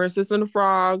things. Princess and the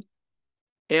Frog,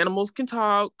 animals can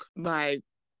talk. Like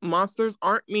monsters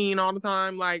aren't mean all the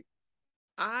time. Like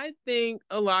I think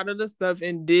a lot of the stuff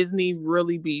in Disney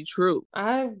really be true.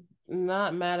 I'm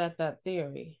not mad at that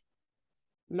theory,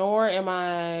 Nor am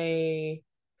I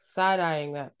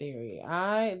side-eyeing that theory.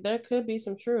 There could be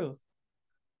some truth.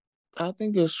 I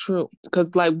think it's true.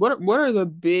 Cause like what are the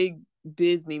big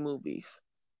Disney movies?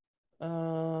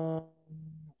 Um,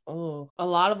 oh, a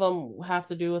lot of them have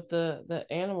to do with the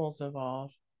animals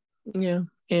involved. Yeah.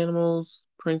 Animals,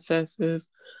 princesses.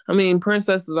 I mean,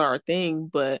 princesses are a thing,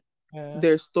 but Yeah,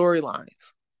 their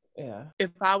storylines. yeah.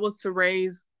 If I was to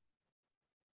raise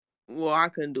well, I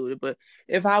couldn't do it, but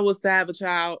if I was to have a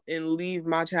child and leave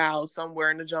my child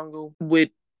somewhere in the jungle with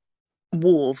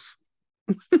wolves,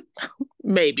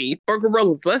 maybe, or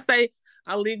gorillas. Let's say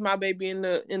I leave my baby in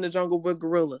the jungle with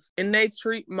gorillas and they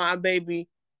treat my baby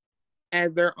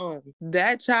as their own.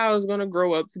 That child is gonna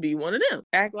grow up to be one of them.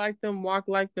 Act like them, walk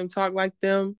like them, talk like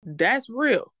them. That's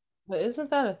real. But isn't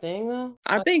that a thing though?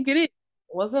 I Like, think it is.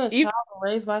 wasn't a Even child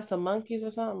raised by some monkeys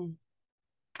or something?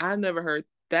 I never heard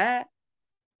that.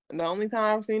 The only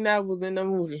time I've seen that was in the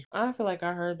movie. I feel like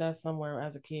I heard that somewhere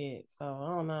as a kid, so I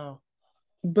don't know.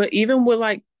 But even with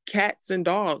like cats and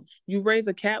dogs, you raise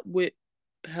a cat with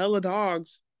hella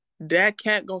dogs, that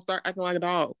cat gonna start acting like a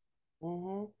dog.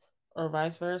 Mm-hmm. Or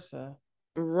vice versa.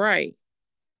 Right.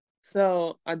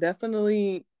 So I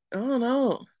don't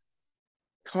know.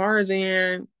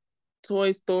 Tarzan,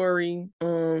 Toy Story.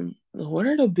 What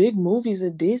are the big movies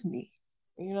at Disney?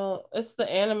 It's the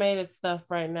animated stuff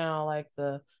right now, like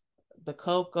the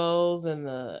Cocos and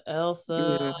the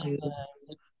Elsa and Mhm.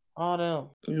 all them.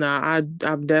 Nah,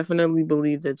 I definitely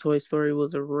believe that Toy Story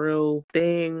was a real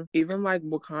thing. Even like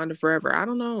Wakanda Forever. I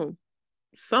don't know.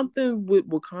 Something with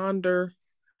Wakanda.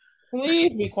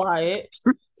 Please be quiet.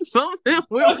 Something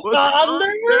with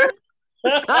Thunder.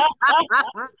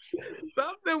 Wakanda.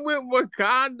 Something with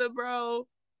Wakanda, bro.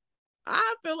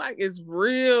 I feel like it's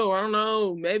real. I don't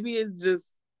know. Maybe it's just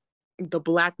the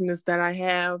blackness that I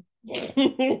have.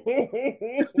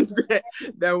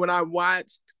 that when I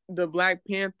watched the Black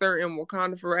Panther and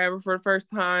Wakanda Forever for the first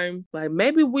time, like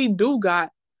maybe we do got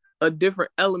a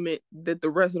different element that the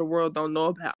rest of the world don't know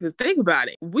about. Because think about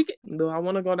it. We could, though I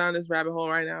want to go down this rabbit hole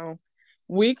right now.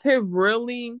 We could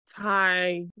really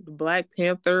tie the Black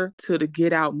Panther to the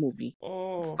Get Out movie.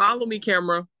 Oh. Follow me,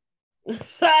 camera.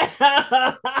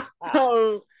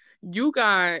 So you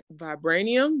got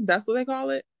vibranium, that's what they call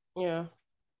it. Yeah,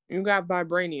 You got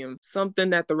vibranium,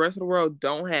 something that the rest of the world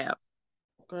don't have.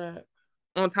 correct.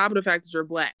 On top of the fact that you're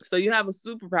black. So you have a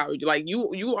superpower. Like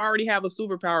you already have a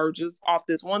superpower just off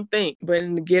this one thing. But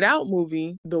in the Get Out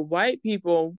movie, the white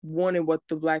people wanted what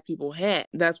the black people had.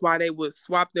 That's why they would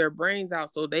swap their brains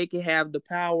out so they could have the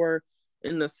power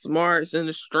and the smarts and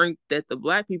the strength that the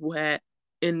black people had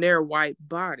in their white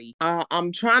body.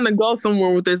 I'm trying to go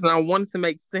somewhere with this and I want it to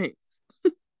make sense.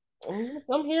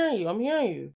 I'm hearing you. I'm hearing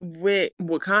you. With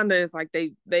Wakanda, it's like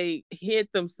they hid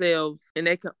themselves and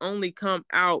they could only come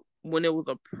out when it was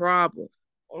a problem.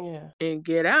 Yeah. And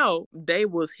Get Out, they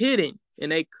was hidden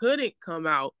and they couldn't come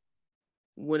out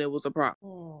when it was a problem.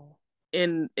 Oh,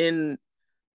 In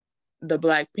the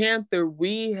Black Panther,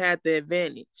 we had the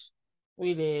advantage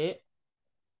we did.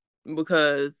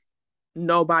 because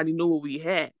nobody knew what we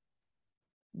had.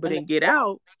 But And in Get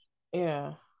Out,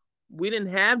 yeah. we didn't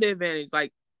have the advantage.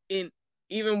 Like in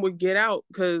even with Get Out,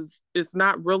 because it's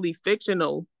not really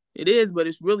fictional. It is, but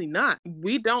it's really not.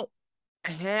 We don't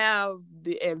have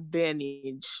the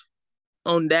advantage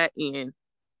on that end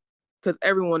because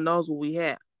everyone knows what we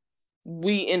have.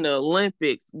 We in the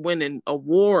Olympics winning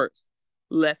awards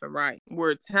left and right.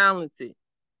 We're talented,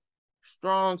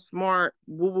 strong, smart.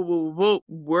 Woo, woo, woo, woo.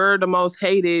 We're the most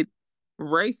hated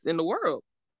race in the world.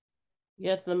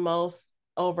 Yet the most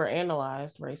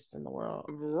overanalyzed race in the world.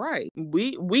 Right.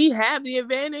 We have the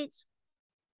advantage,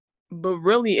 but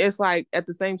really it's like at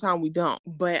the same time we don't.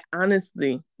 But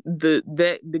honestly, the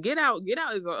Get Out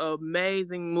is an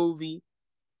amazing movie.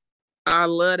 I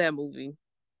love that movie.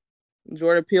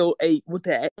 Jordan Peele ate with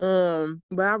that.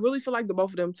 But I really feel like the both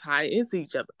of them tie into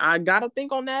each other. I gotta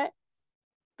think on that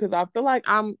because I feel like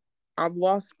I've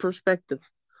lost perspective.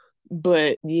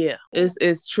 But yeah,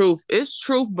 it's truth. It's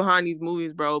truth behind these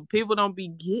movies, bro. People don't be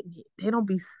getting it. They don't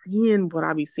be seeing what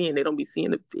I be seeing. They don't be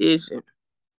seeing the vision.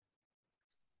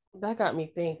 That got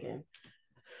me thinking.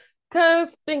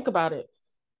 Because think about it.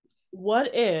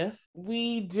 What if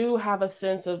we do have a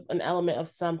sense of an element of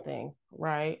something,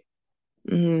 right?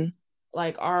 Hmm.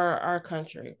 Like our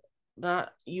country,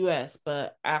 not US,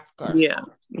 but Africa. Yeah,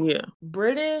 yeah.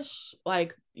 British,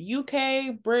 like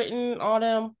UK, Britain, all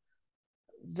them,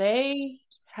 they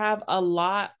have a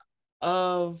lot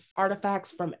of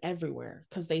artifacts from everywhere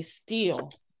because they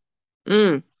steal.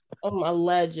 Mm,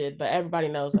 Alleged, but everybody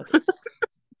knows that.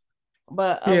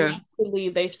 But yeah. allegedly,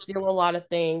 they steal a lot of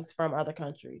things from other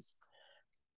countries.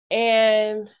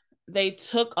 And they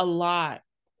took a lot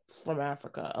from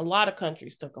Africa. A lot of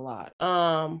countries took a lot.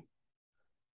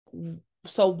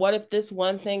 So what if this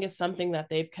one thing is something that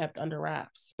they've kept under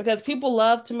wraps? Because people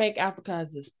love to make Africa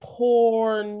as this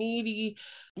poor, needy,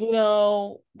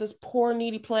 this poor,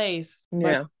 needy place.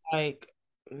 Yeah. But like,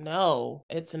 no,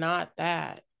 it's not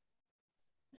that.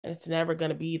 And it's never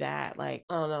gonna be that. Like,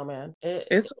 I don't know, man. It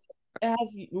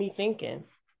has me thinking.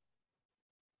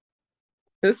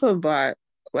 It's a lot.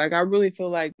 Like I really feel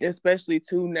like, especially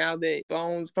too now that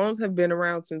phones have been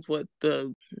around since what,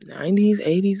 the 90s,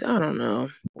 80s, I don't know.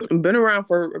 Been around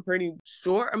for a pretty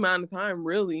short amount of time,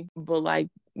 really. But like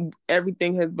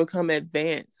everything has become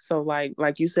advanced. So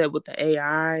like you said with the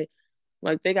AI,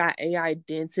 like they got AI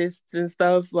dentists and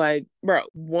stuff. Like, bro,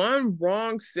 one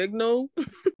wrong signal,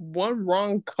 one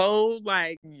wrong code,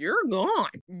 like you're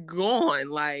gone.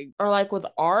 Like, or like with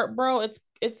art, bro,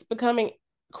 it's becoming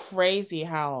crazy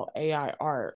how AI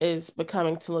art is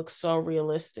becoming to look so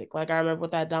realistic. Like I remember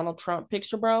with that Donald Trump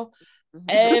picture, bro.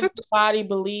 Everybody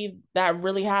believed that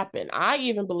really happened. I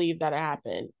even believed that it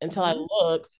happened until I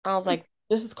looked. I was like,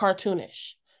 this is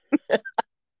cartoonish.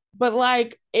 But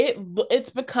like it's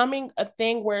becoming a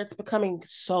thing where it's becoming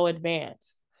so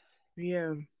advanced.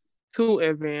 Yeah, too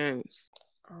advanced.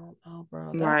 I don't know,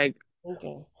 bro. Like,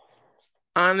 thinking.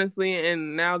 honestly,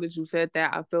 and now that you said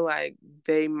that, I feel like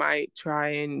they might try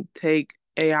and take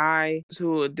AI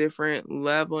to a different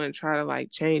level and try to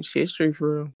like change history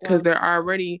for real. Because they're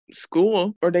already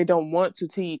school, or they don't want to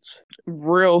teach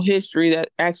real history that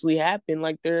actually happened.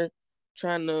 Like they're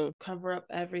trying to cover up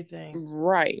everything.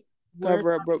 Right.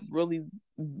 Cover up what really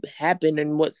happened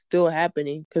and what's still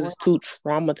happening because it's too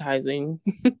traumatizing.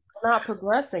 We're not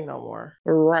progressing no more.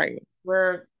 Right.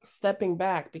 We're stepping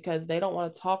back because they don't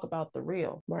want to talk about the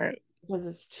real. Right. Because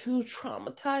it's too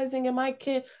traumatizing. And my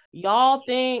kid, y'all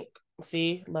think,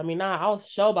 see, let me not. I was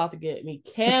so about to get me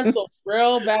canceled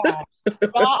real bad.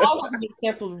 Y'all about to get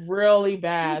canceled really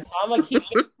bad. So I'm going to keep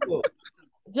it.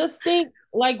 Just think,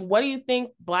 like, what do you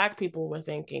think Black people were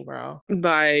thinking, bro?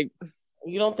 Like,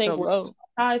 you don't think we're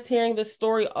guys hearing this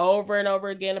story over and over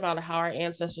again about how our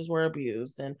ancestors were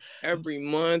abused and every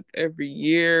month, every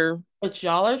year. But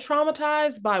y'all are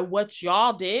traumatized by what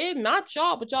y'all did, not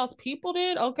y'all, but y'all's people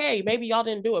did. Okay, maybe y'all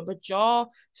didn't do it, but y'all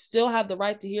still have the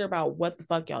right to hear about what the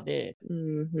fuck y'all did.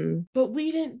 But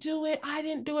we didn't do it. I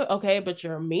didn't do it. Okay, but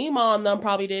your Meemaw and them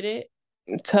probably did it.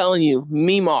 I'm telling you,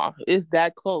 Meemaw is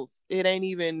that close. It ain't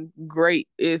even great.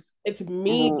 It's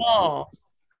Meemaw.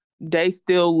 They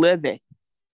still living.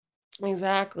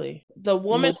 Exactly. The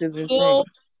woman still,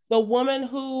 the woman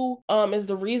who is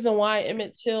the reason why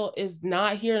Emmett Till is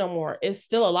not here no more is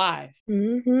still alive.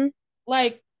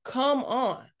 Like, come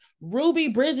on. Ruby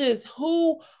Bridges,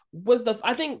 who was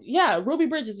Ruby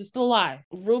Bridges is still alive.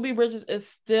 Ruby Bridges is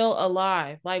still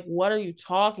alive. Like, what are you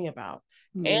talking about?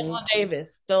 Angela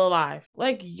Davis still alive.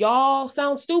 Like, y'all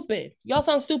sound stupid. Y'all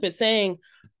sound stupid saying,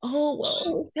 "Oh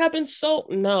well, it happened." So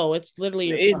no, it's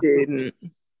literally didn't.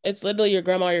 It's literally your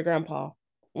grandma, your grandpa.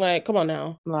 Like, come on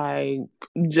now. Like,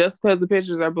 just because the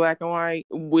pictures are black and white,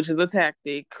 which is a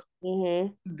tactic,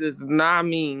 does not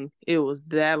mean it was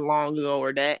that long ago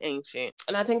or that ancient.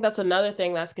 And I think that's another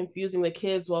thing that's confusing the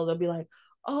kids. Well, they'll be like,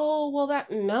 oh, well,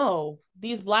 no.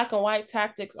 These black and white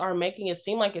tactics are making it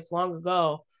seem like it's long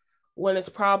ago when it's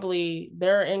probably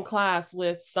they're in class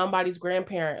with somebody's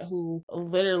grandparent who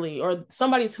literally, or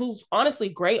somebody's who's honestly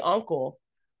great uncle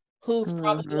who's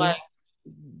probably like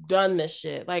done this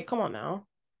shit. Like, come on now.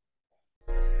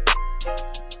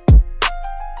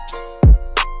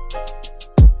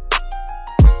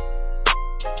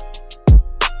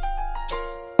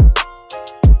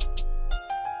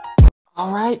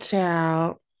 All right,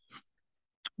 child.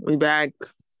 We back.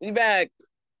 We back.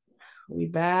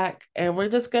 And we're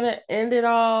just going to end it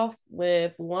off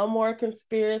with one more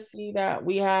conspiracy that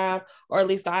we have, or at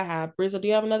least I have. Brizzle, do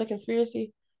you have another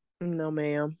conspiracy? No,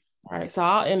 ma'am. All right, so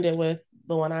I'll end it with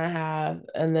the one I have,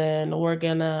 and then we're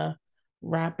going to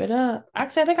wrap it up.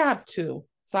 Actually, I think I have two,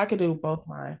 so I could do both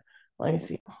mine. Let me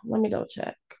see. Let me double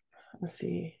check. Let's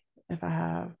see if I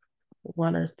have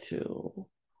one or two.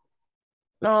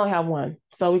 No, I only have one,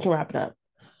 so we can wrap it up.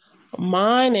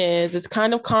 Mine it's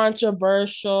kind of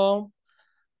controversial.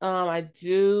 I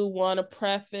do want to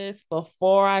preface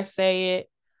before I say it,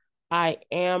 I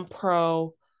am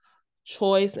pro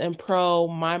choice and pro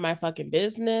my fucking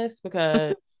business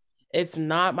because it's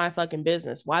not my fucking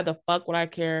business. Why the fuck would I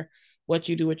care what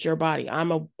you do with your body?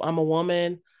 I'm a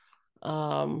woman.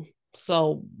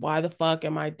 So why the fuck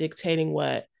am I dictating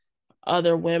what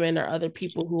other women or other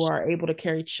people who are able to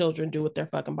carry children do with their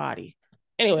fucking body?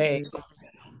 Anyway,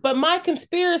 but my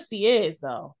conspiracy is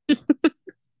though,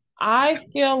 I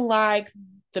feel like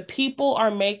the people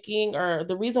are making, or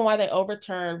the reason why they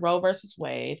overturned Roe versus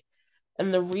Wade,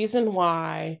 and the reason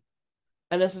why,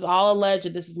 and this is all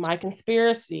alleged, this is my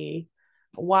conspiracy,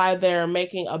 why they're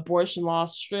making abortion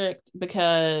laws strict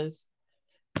because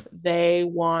they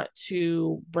want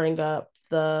to bring up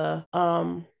the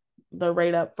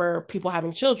rate up for people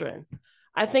having children.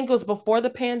 I think it was before the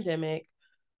pandemic,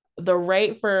 the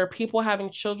rate for people having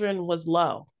children was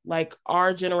low. Like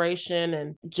our generation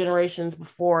and generations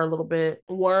before a little bit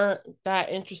weren't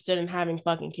that interested in having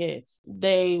fucking kids.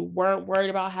 They weren't worried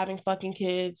about having fucking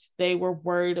kids. They were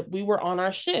worried we were on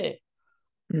our shit.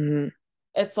 Mm-hmm.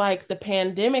 It's like the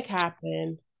pandemic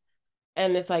happened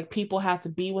and it's like people have to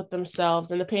be with themselves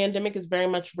and the pandemic is very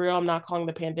much real. I'm not calling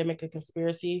the pandemic a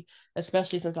conspiracy,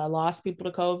 especially since I lost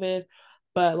people to COVID,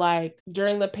 but like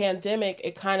during the pandemic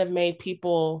it kind of made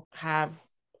people have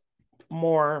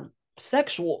more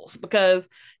sexuals because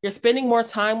you're spending more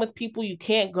time with people, you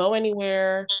can't go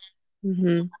anywhere,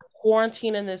 Mm-hmm.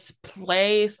 quarantine in this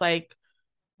place, like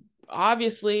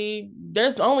obviously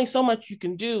there's only so much you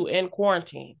can do in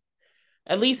quarantine,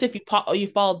 at least if you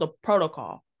follow the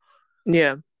protocol.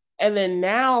 Yeah. And then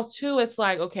now too, it's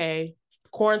like, okay,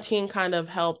 quarantine kind of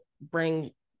helped bring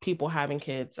people having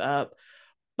kids up.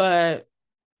 But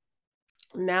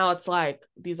now it's like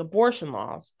these abortion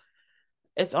laws.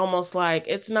 It's almost like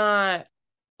it's not,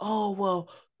 oh, well,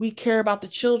 we care about the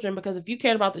children because if you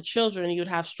cared about the children, you'd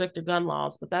have stricter gun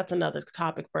laws. But that's another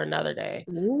topic for another day.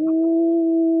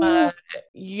 Ooh. But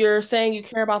you're saying you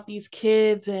care about these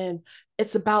kids and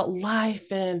it's about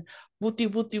life and wooty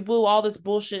wooty woo, all this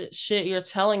bullshit shit you're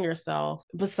telling yourself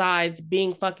besides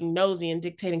being fucking nosy and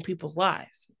dictating people's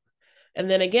lives. And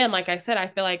then again, like I said, I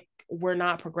feel like we're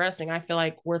not progressing. I feel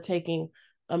like we're taking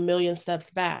a million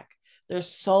steps back. There's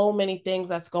so many things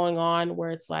that's going on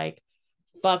where it's like,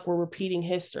 fuck, we're repeating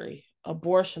history,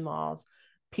 abortion laws.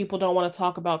 People don't want to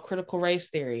talk about critical race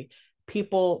theory.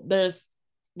 There's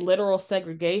literal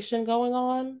segregation going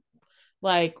on.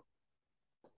 Like,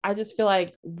 I just feel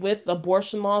like with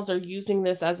abortion laws, they're using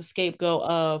this as a scapegoat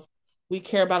of we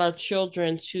care about our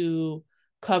children to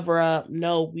cover up.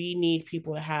 No, we need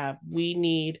people to have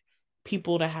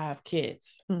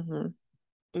kids. Mm-hmm.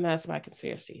 And that's my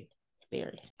conspiracy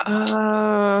theory.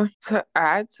 To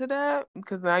add to that,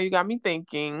 because now you got me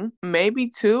thinking, maybe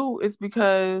too, it's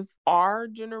because our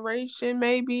generation,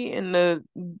 maybe, and the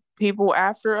people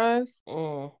after us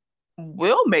Mm.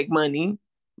 will make money,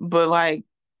 but like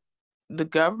the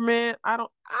government, I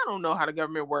don't know how the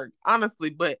government works,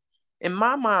 honestly, but in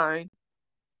my mind,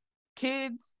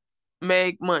 kids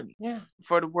make money Yeah.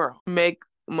 for the world, make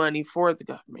money for the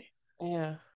government.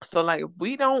 Yeah. So like if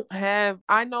we don't have,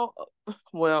 I know,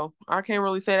 well, I can't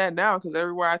really say that now because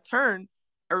everywhere I turn,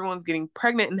 everyone's getting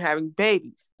pregnant and having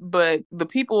babies. But the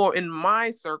people in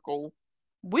my circle,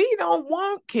 we don't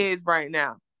want kids right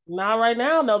now. Not right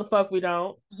now. No, the fuck we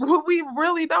don't. We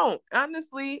really don't.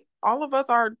 Honestly, all of us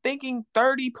are thinking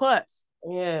 30 plus.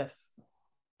 Yes.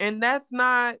 And that's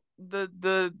not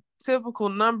the typical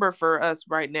number for us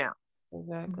right now.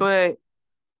 Exactly. But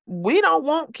we don't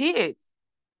want kids.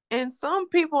 And some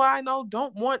people I know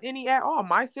don't want any at all.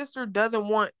 My sister doesn't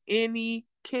want any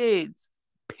kids,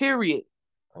 period.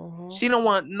 Mm-hmm. She don't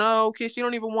want no kids. She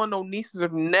don't even want no nieces or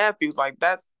nephews. Like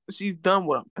she's done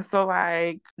with them. So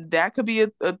like that could be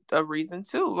a reason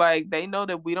too. Like they know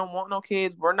that we don't want no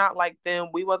kids. We're not like them.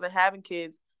 We wasn't having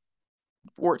kids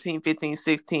 14, 15,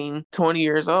 16, 20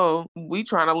 years old. We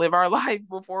trying to live our life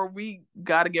before we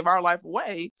got to give our life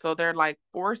away. So they're like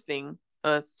forcing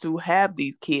us to have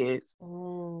these kids.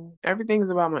 Mm.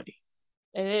 Everything's about money.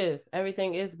 It is.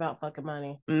 Everything is about fucking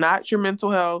money. Not your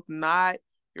mental health, not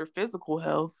your physical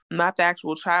health, not the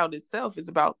actual child itself. It's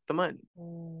about the money.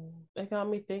 They got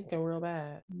me thinking real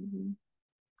bad. Mm-hmm.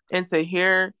 And to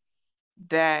hear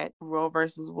that Roe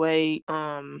versus Wade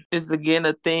is again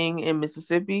a thing in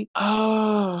Mississippi,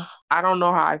 I don't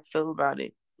know how I feel about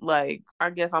it. Like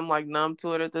I guess I'm like numb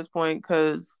to it at this point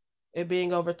because It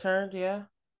being overturned, yeah.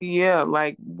 yeah,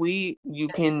 like you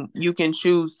can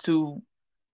choose to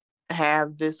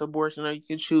have this abortion or you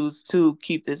can choose to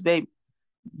keep this baby.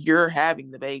 You're having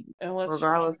the baby And what's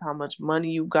regardless how much money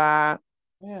you got,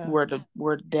 yeah.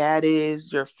 where dad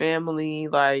is, your family.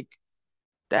 Like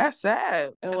that's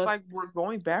sad. And It's what like we're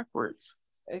going backwards.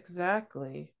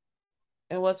 exactly.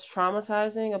 And what's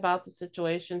traumatizing about the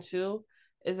situation too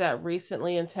is that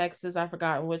recently in Texas, I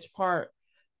forgot in which part,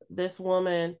 this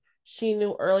woman, she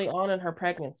knew early on in her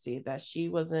pregnancy that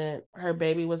her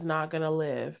baby was not going to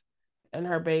live. And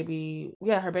her baby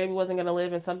wasn't going to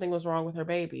live and something was wrong with her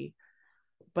baby.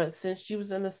 But since she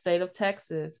was in the state of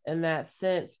Texas, and that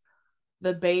since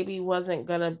the baby wasn't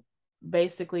going to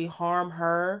basically harm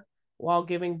her while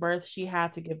giving birth, she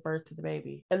had to give birth to the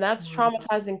baby. And that's Mm-hmm.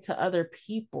 traumatizing to other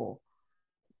people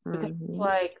because it's Mm-hmm.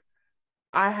 like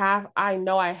I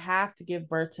know I have to give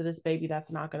birth to this baby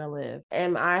that's not going to live.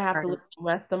 And I have to Right. live the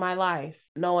rest of my life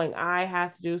knowing I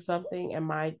have to do something and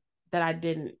my that I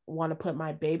didn't want to put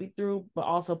my baby through, but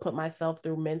also put myself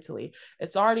through mentally.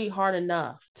 It's already hard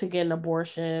enough to get an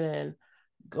abortion and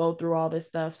go through all this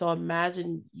stuff. So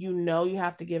imagine you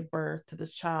have to give birth to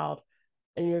this child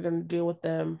and you're going to deal with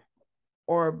them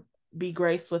or be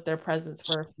graced with their presence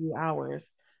for a few hours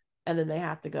and then they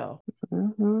have to go.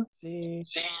 Mm-hmm. See,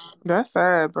 That's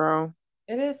sad, bro.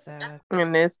 it is sad.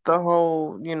 And it's the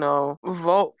whole,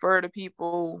 vote for the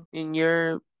people in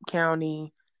your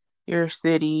county, your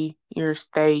city, your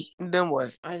state. Then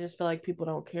what? I just feel like people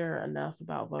don't care enough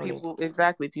about voting.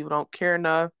 People don't care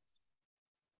enough.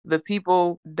 The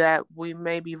people that we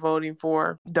may be voting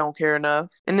for don't care enough.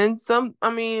 And then some,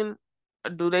 I mean,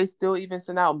 do they still even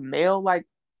send out mail? Like,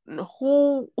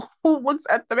 who who looks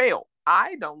at the mail?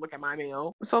 I don't look at my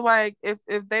mail. So like if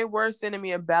they were sending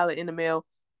me a ballot in the mail,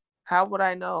 how would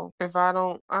I know? If I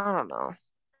don't know.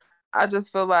 I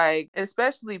just feel like,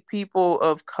 especially people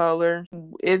of color,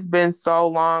 it's been so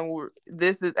long.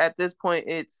 This is at this point,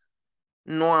 it's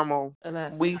normal. And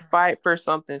that's We fight for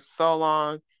something so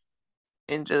long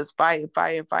and just fight,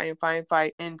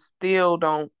 and still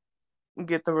don't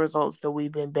get the results that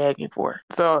we've been begging for.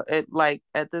 So it like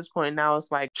at this point now,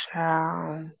 it's like,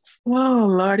 child, oh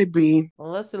Lordy be,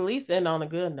 well, let's at least end on a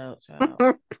good note,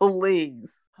 child.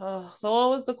 please. So what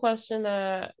was the question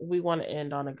that we want to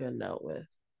end on a good note with?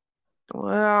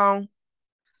 Well,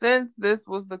 since this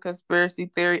was the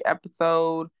conspiracy theory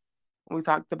episode, we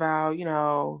talked about,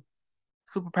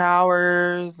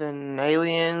 superpowers and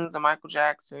aliens and Michael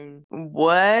Jackson.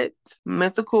 What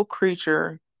mythical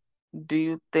creature do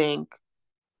you think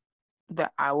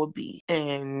that I would be?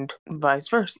 And vice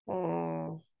versa.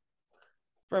 For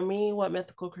me, what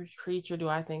mythical creature do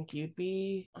I think you'd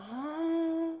be?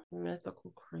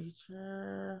 Mythical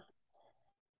creature.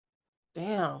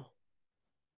 Damn.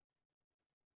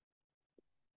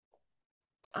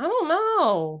 I don't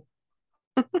know.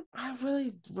 I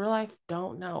really, real life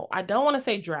don't know. I don't want to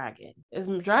say dragon. Is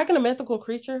dragon a mythical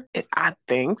creature? I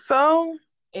think so.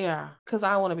 Yeah, because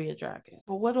I want to be a dragon.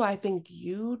 But what do I think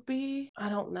you'd be? I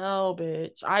don't know,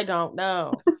 bitch. I don't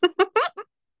know.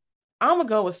 I'm gonna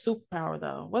go with superpower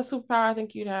though. What superpower I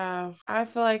think you'd have? I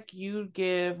feel like you'd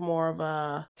give more of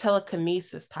a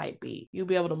telekinesis type beat. You'd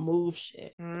be able to move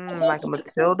shit. Like a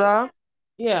Matilda.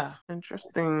 Yeah,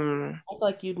 Interesting. I feel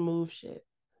like you'd move shit.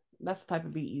 That's the type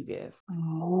of beat you give.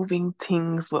 Moving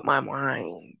things with my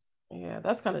mind. Yeah,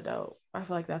 that's kind of dope. I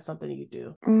feel like that's something you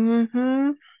do.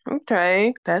 Mm-hmm.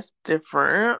 Okay, that's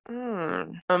different.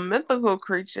 A mythical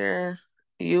creature,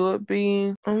 you would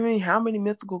be. I mean, how many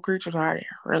mythical creatures are there,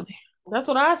 really? That's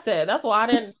what I said. That's why I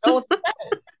didn't know what to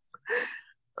say.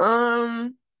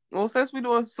 Um, well, since we're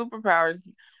doing superpowers,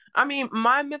 I mean,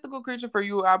 my mythical creature for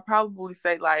you, I'd probably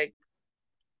say like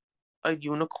a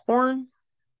unicorn.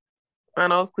 I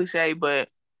know it's cliche, but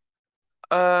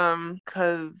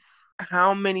because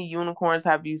how many unicorns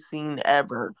have you seen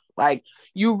ever? Like,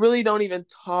 you really don't even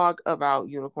talk about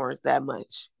unicorns that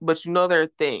much, but you know they're a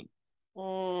thing.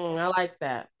 I like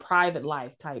that private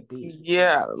life type beat.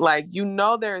 Yeah, like you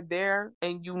know they're there,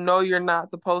 and you know you're not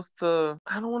supposed to.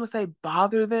 I don't want to say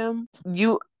bother them.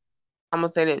 I'm gonna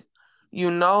say this.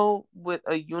 You know, with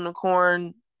a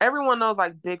unicorn, everyone knows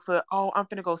like Bigfoot. Oh, I'm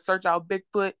finna go search out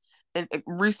Bigfoot and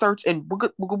research and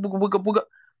wooga, wooga, wooga, wooga, wooga.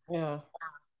 Yeah.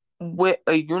 With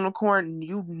a unicorn,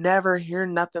 you never hear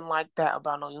nothing like that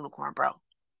about no unicorn, bro.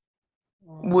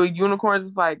 Mm. With unicorns,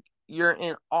 it's like you're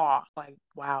in awe. Like,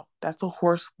 wow, that's a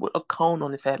horse with a cone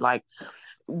on its head. Like,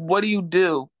 what do you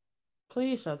do?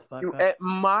 Please shut the fuck You up.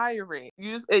 admire it.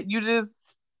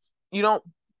 You don't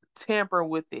tamper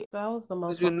with it That was the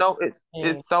because most you know romantic thing.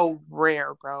 it's so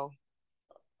rare, bro.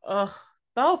 Ugh,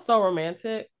 that was so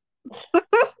romantic.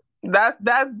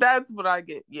 That's what I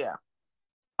get. Yeah,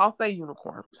 I'll say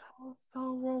unicorn. That was so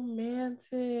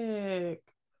romantic.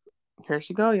 Here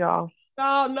she go, y'all.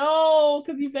 Oh no,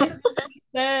 because you basically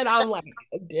said I'm like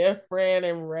different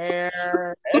and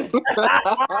rare.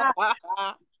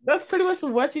 That's pretty much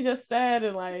what you just said,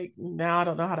 and like now I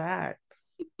don't know how to act.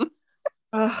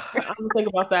 I'm gonna think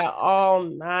about that all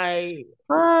night.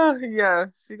 Yeah,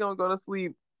 she gonna go to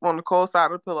sleep on the cold side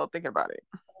of the pillow thinking about it.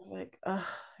 Like,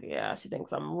 yeah, she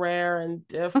thinks I'm rare and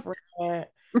different.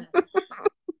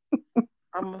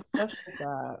 I'm obsessed with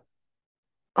that.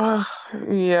 Uh,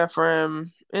 yeah,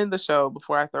 from in the show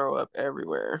before I throw up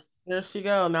everywhere. There she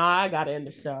go. Now I gotta end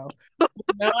the show.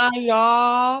 Nah,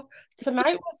 y'all.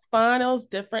 Tonight was fun. It was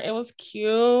different. It was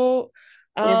cute.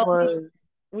 It Um, was.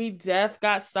 we def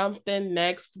got something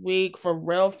next week for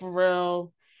real, for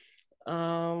real.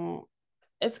 Um,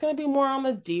 it's gonna be more on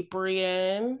the deeper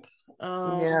end.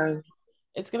 Um, Yeah.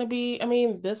 it's gonna be. I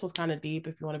mean, this was kind of deep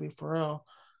if you want to be for real.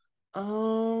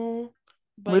 We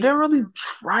But didn't really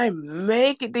try and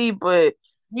make it deep, but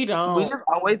we we don't just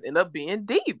always end up being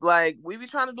deep. Like we be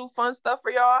trying to do fun stuff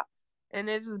for y'all, and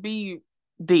it just be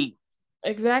deep.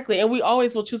 exactly. And we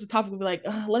always will choose a topic and be like,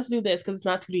 let's do this because it's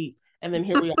not too deep. And then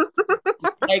here we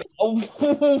are. Like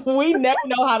we never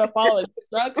know how to follow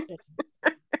instructions.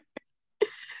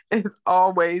 It's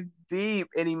always deep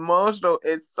and emotional.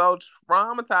 It's so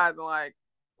traumatizing. Like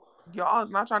y'all is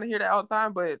not trying to hear that all the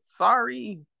time, but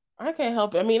sorry. I can't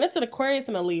help it. I mean, it's an Aquarius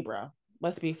and a Libra.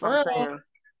 Let's be for I'm real. saying.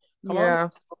 Come on. Yeah.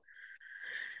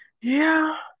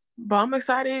 Yeah. But I'm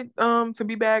excited to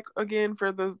be back again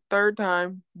for the third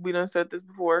time. We done said this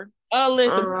before.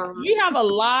 Listen, we Um have a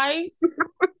life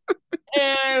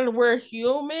and we're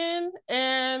human.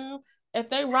 And if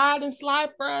they ride and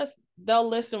slide for us, they'll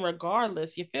listen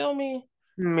regardless. You feel me?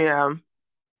 yeah.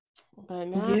 But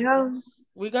now Yeah.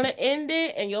 we're gonna end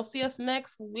it and you'll see us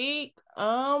next week.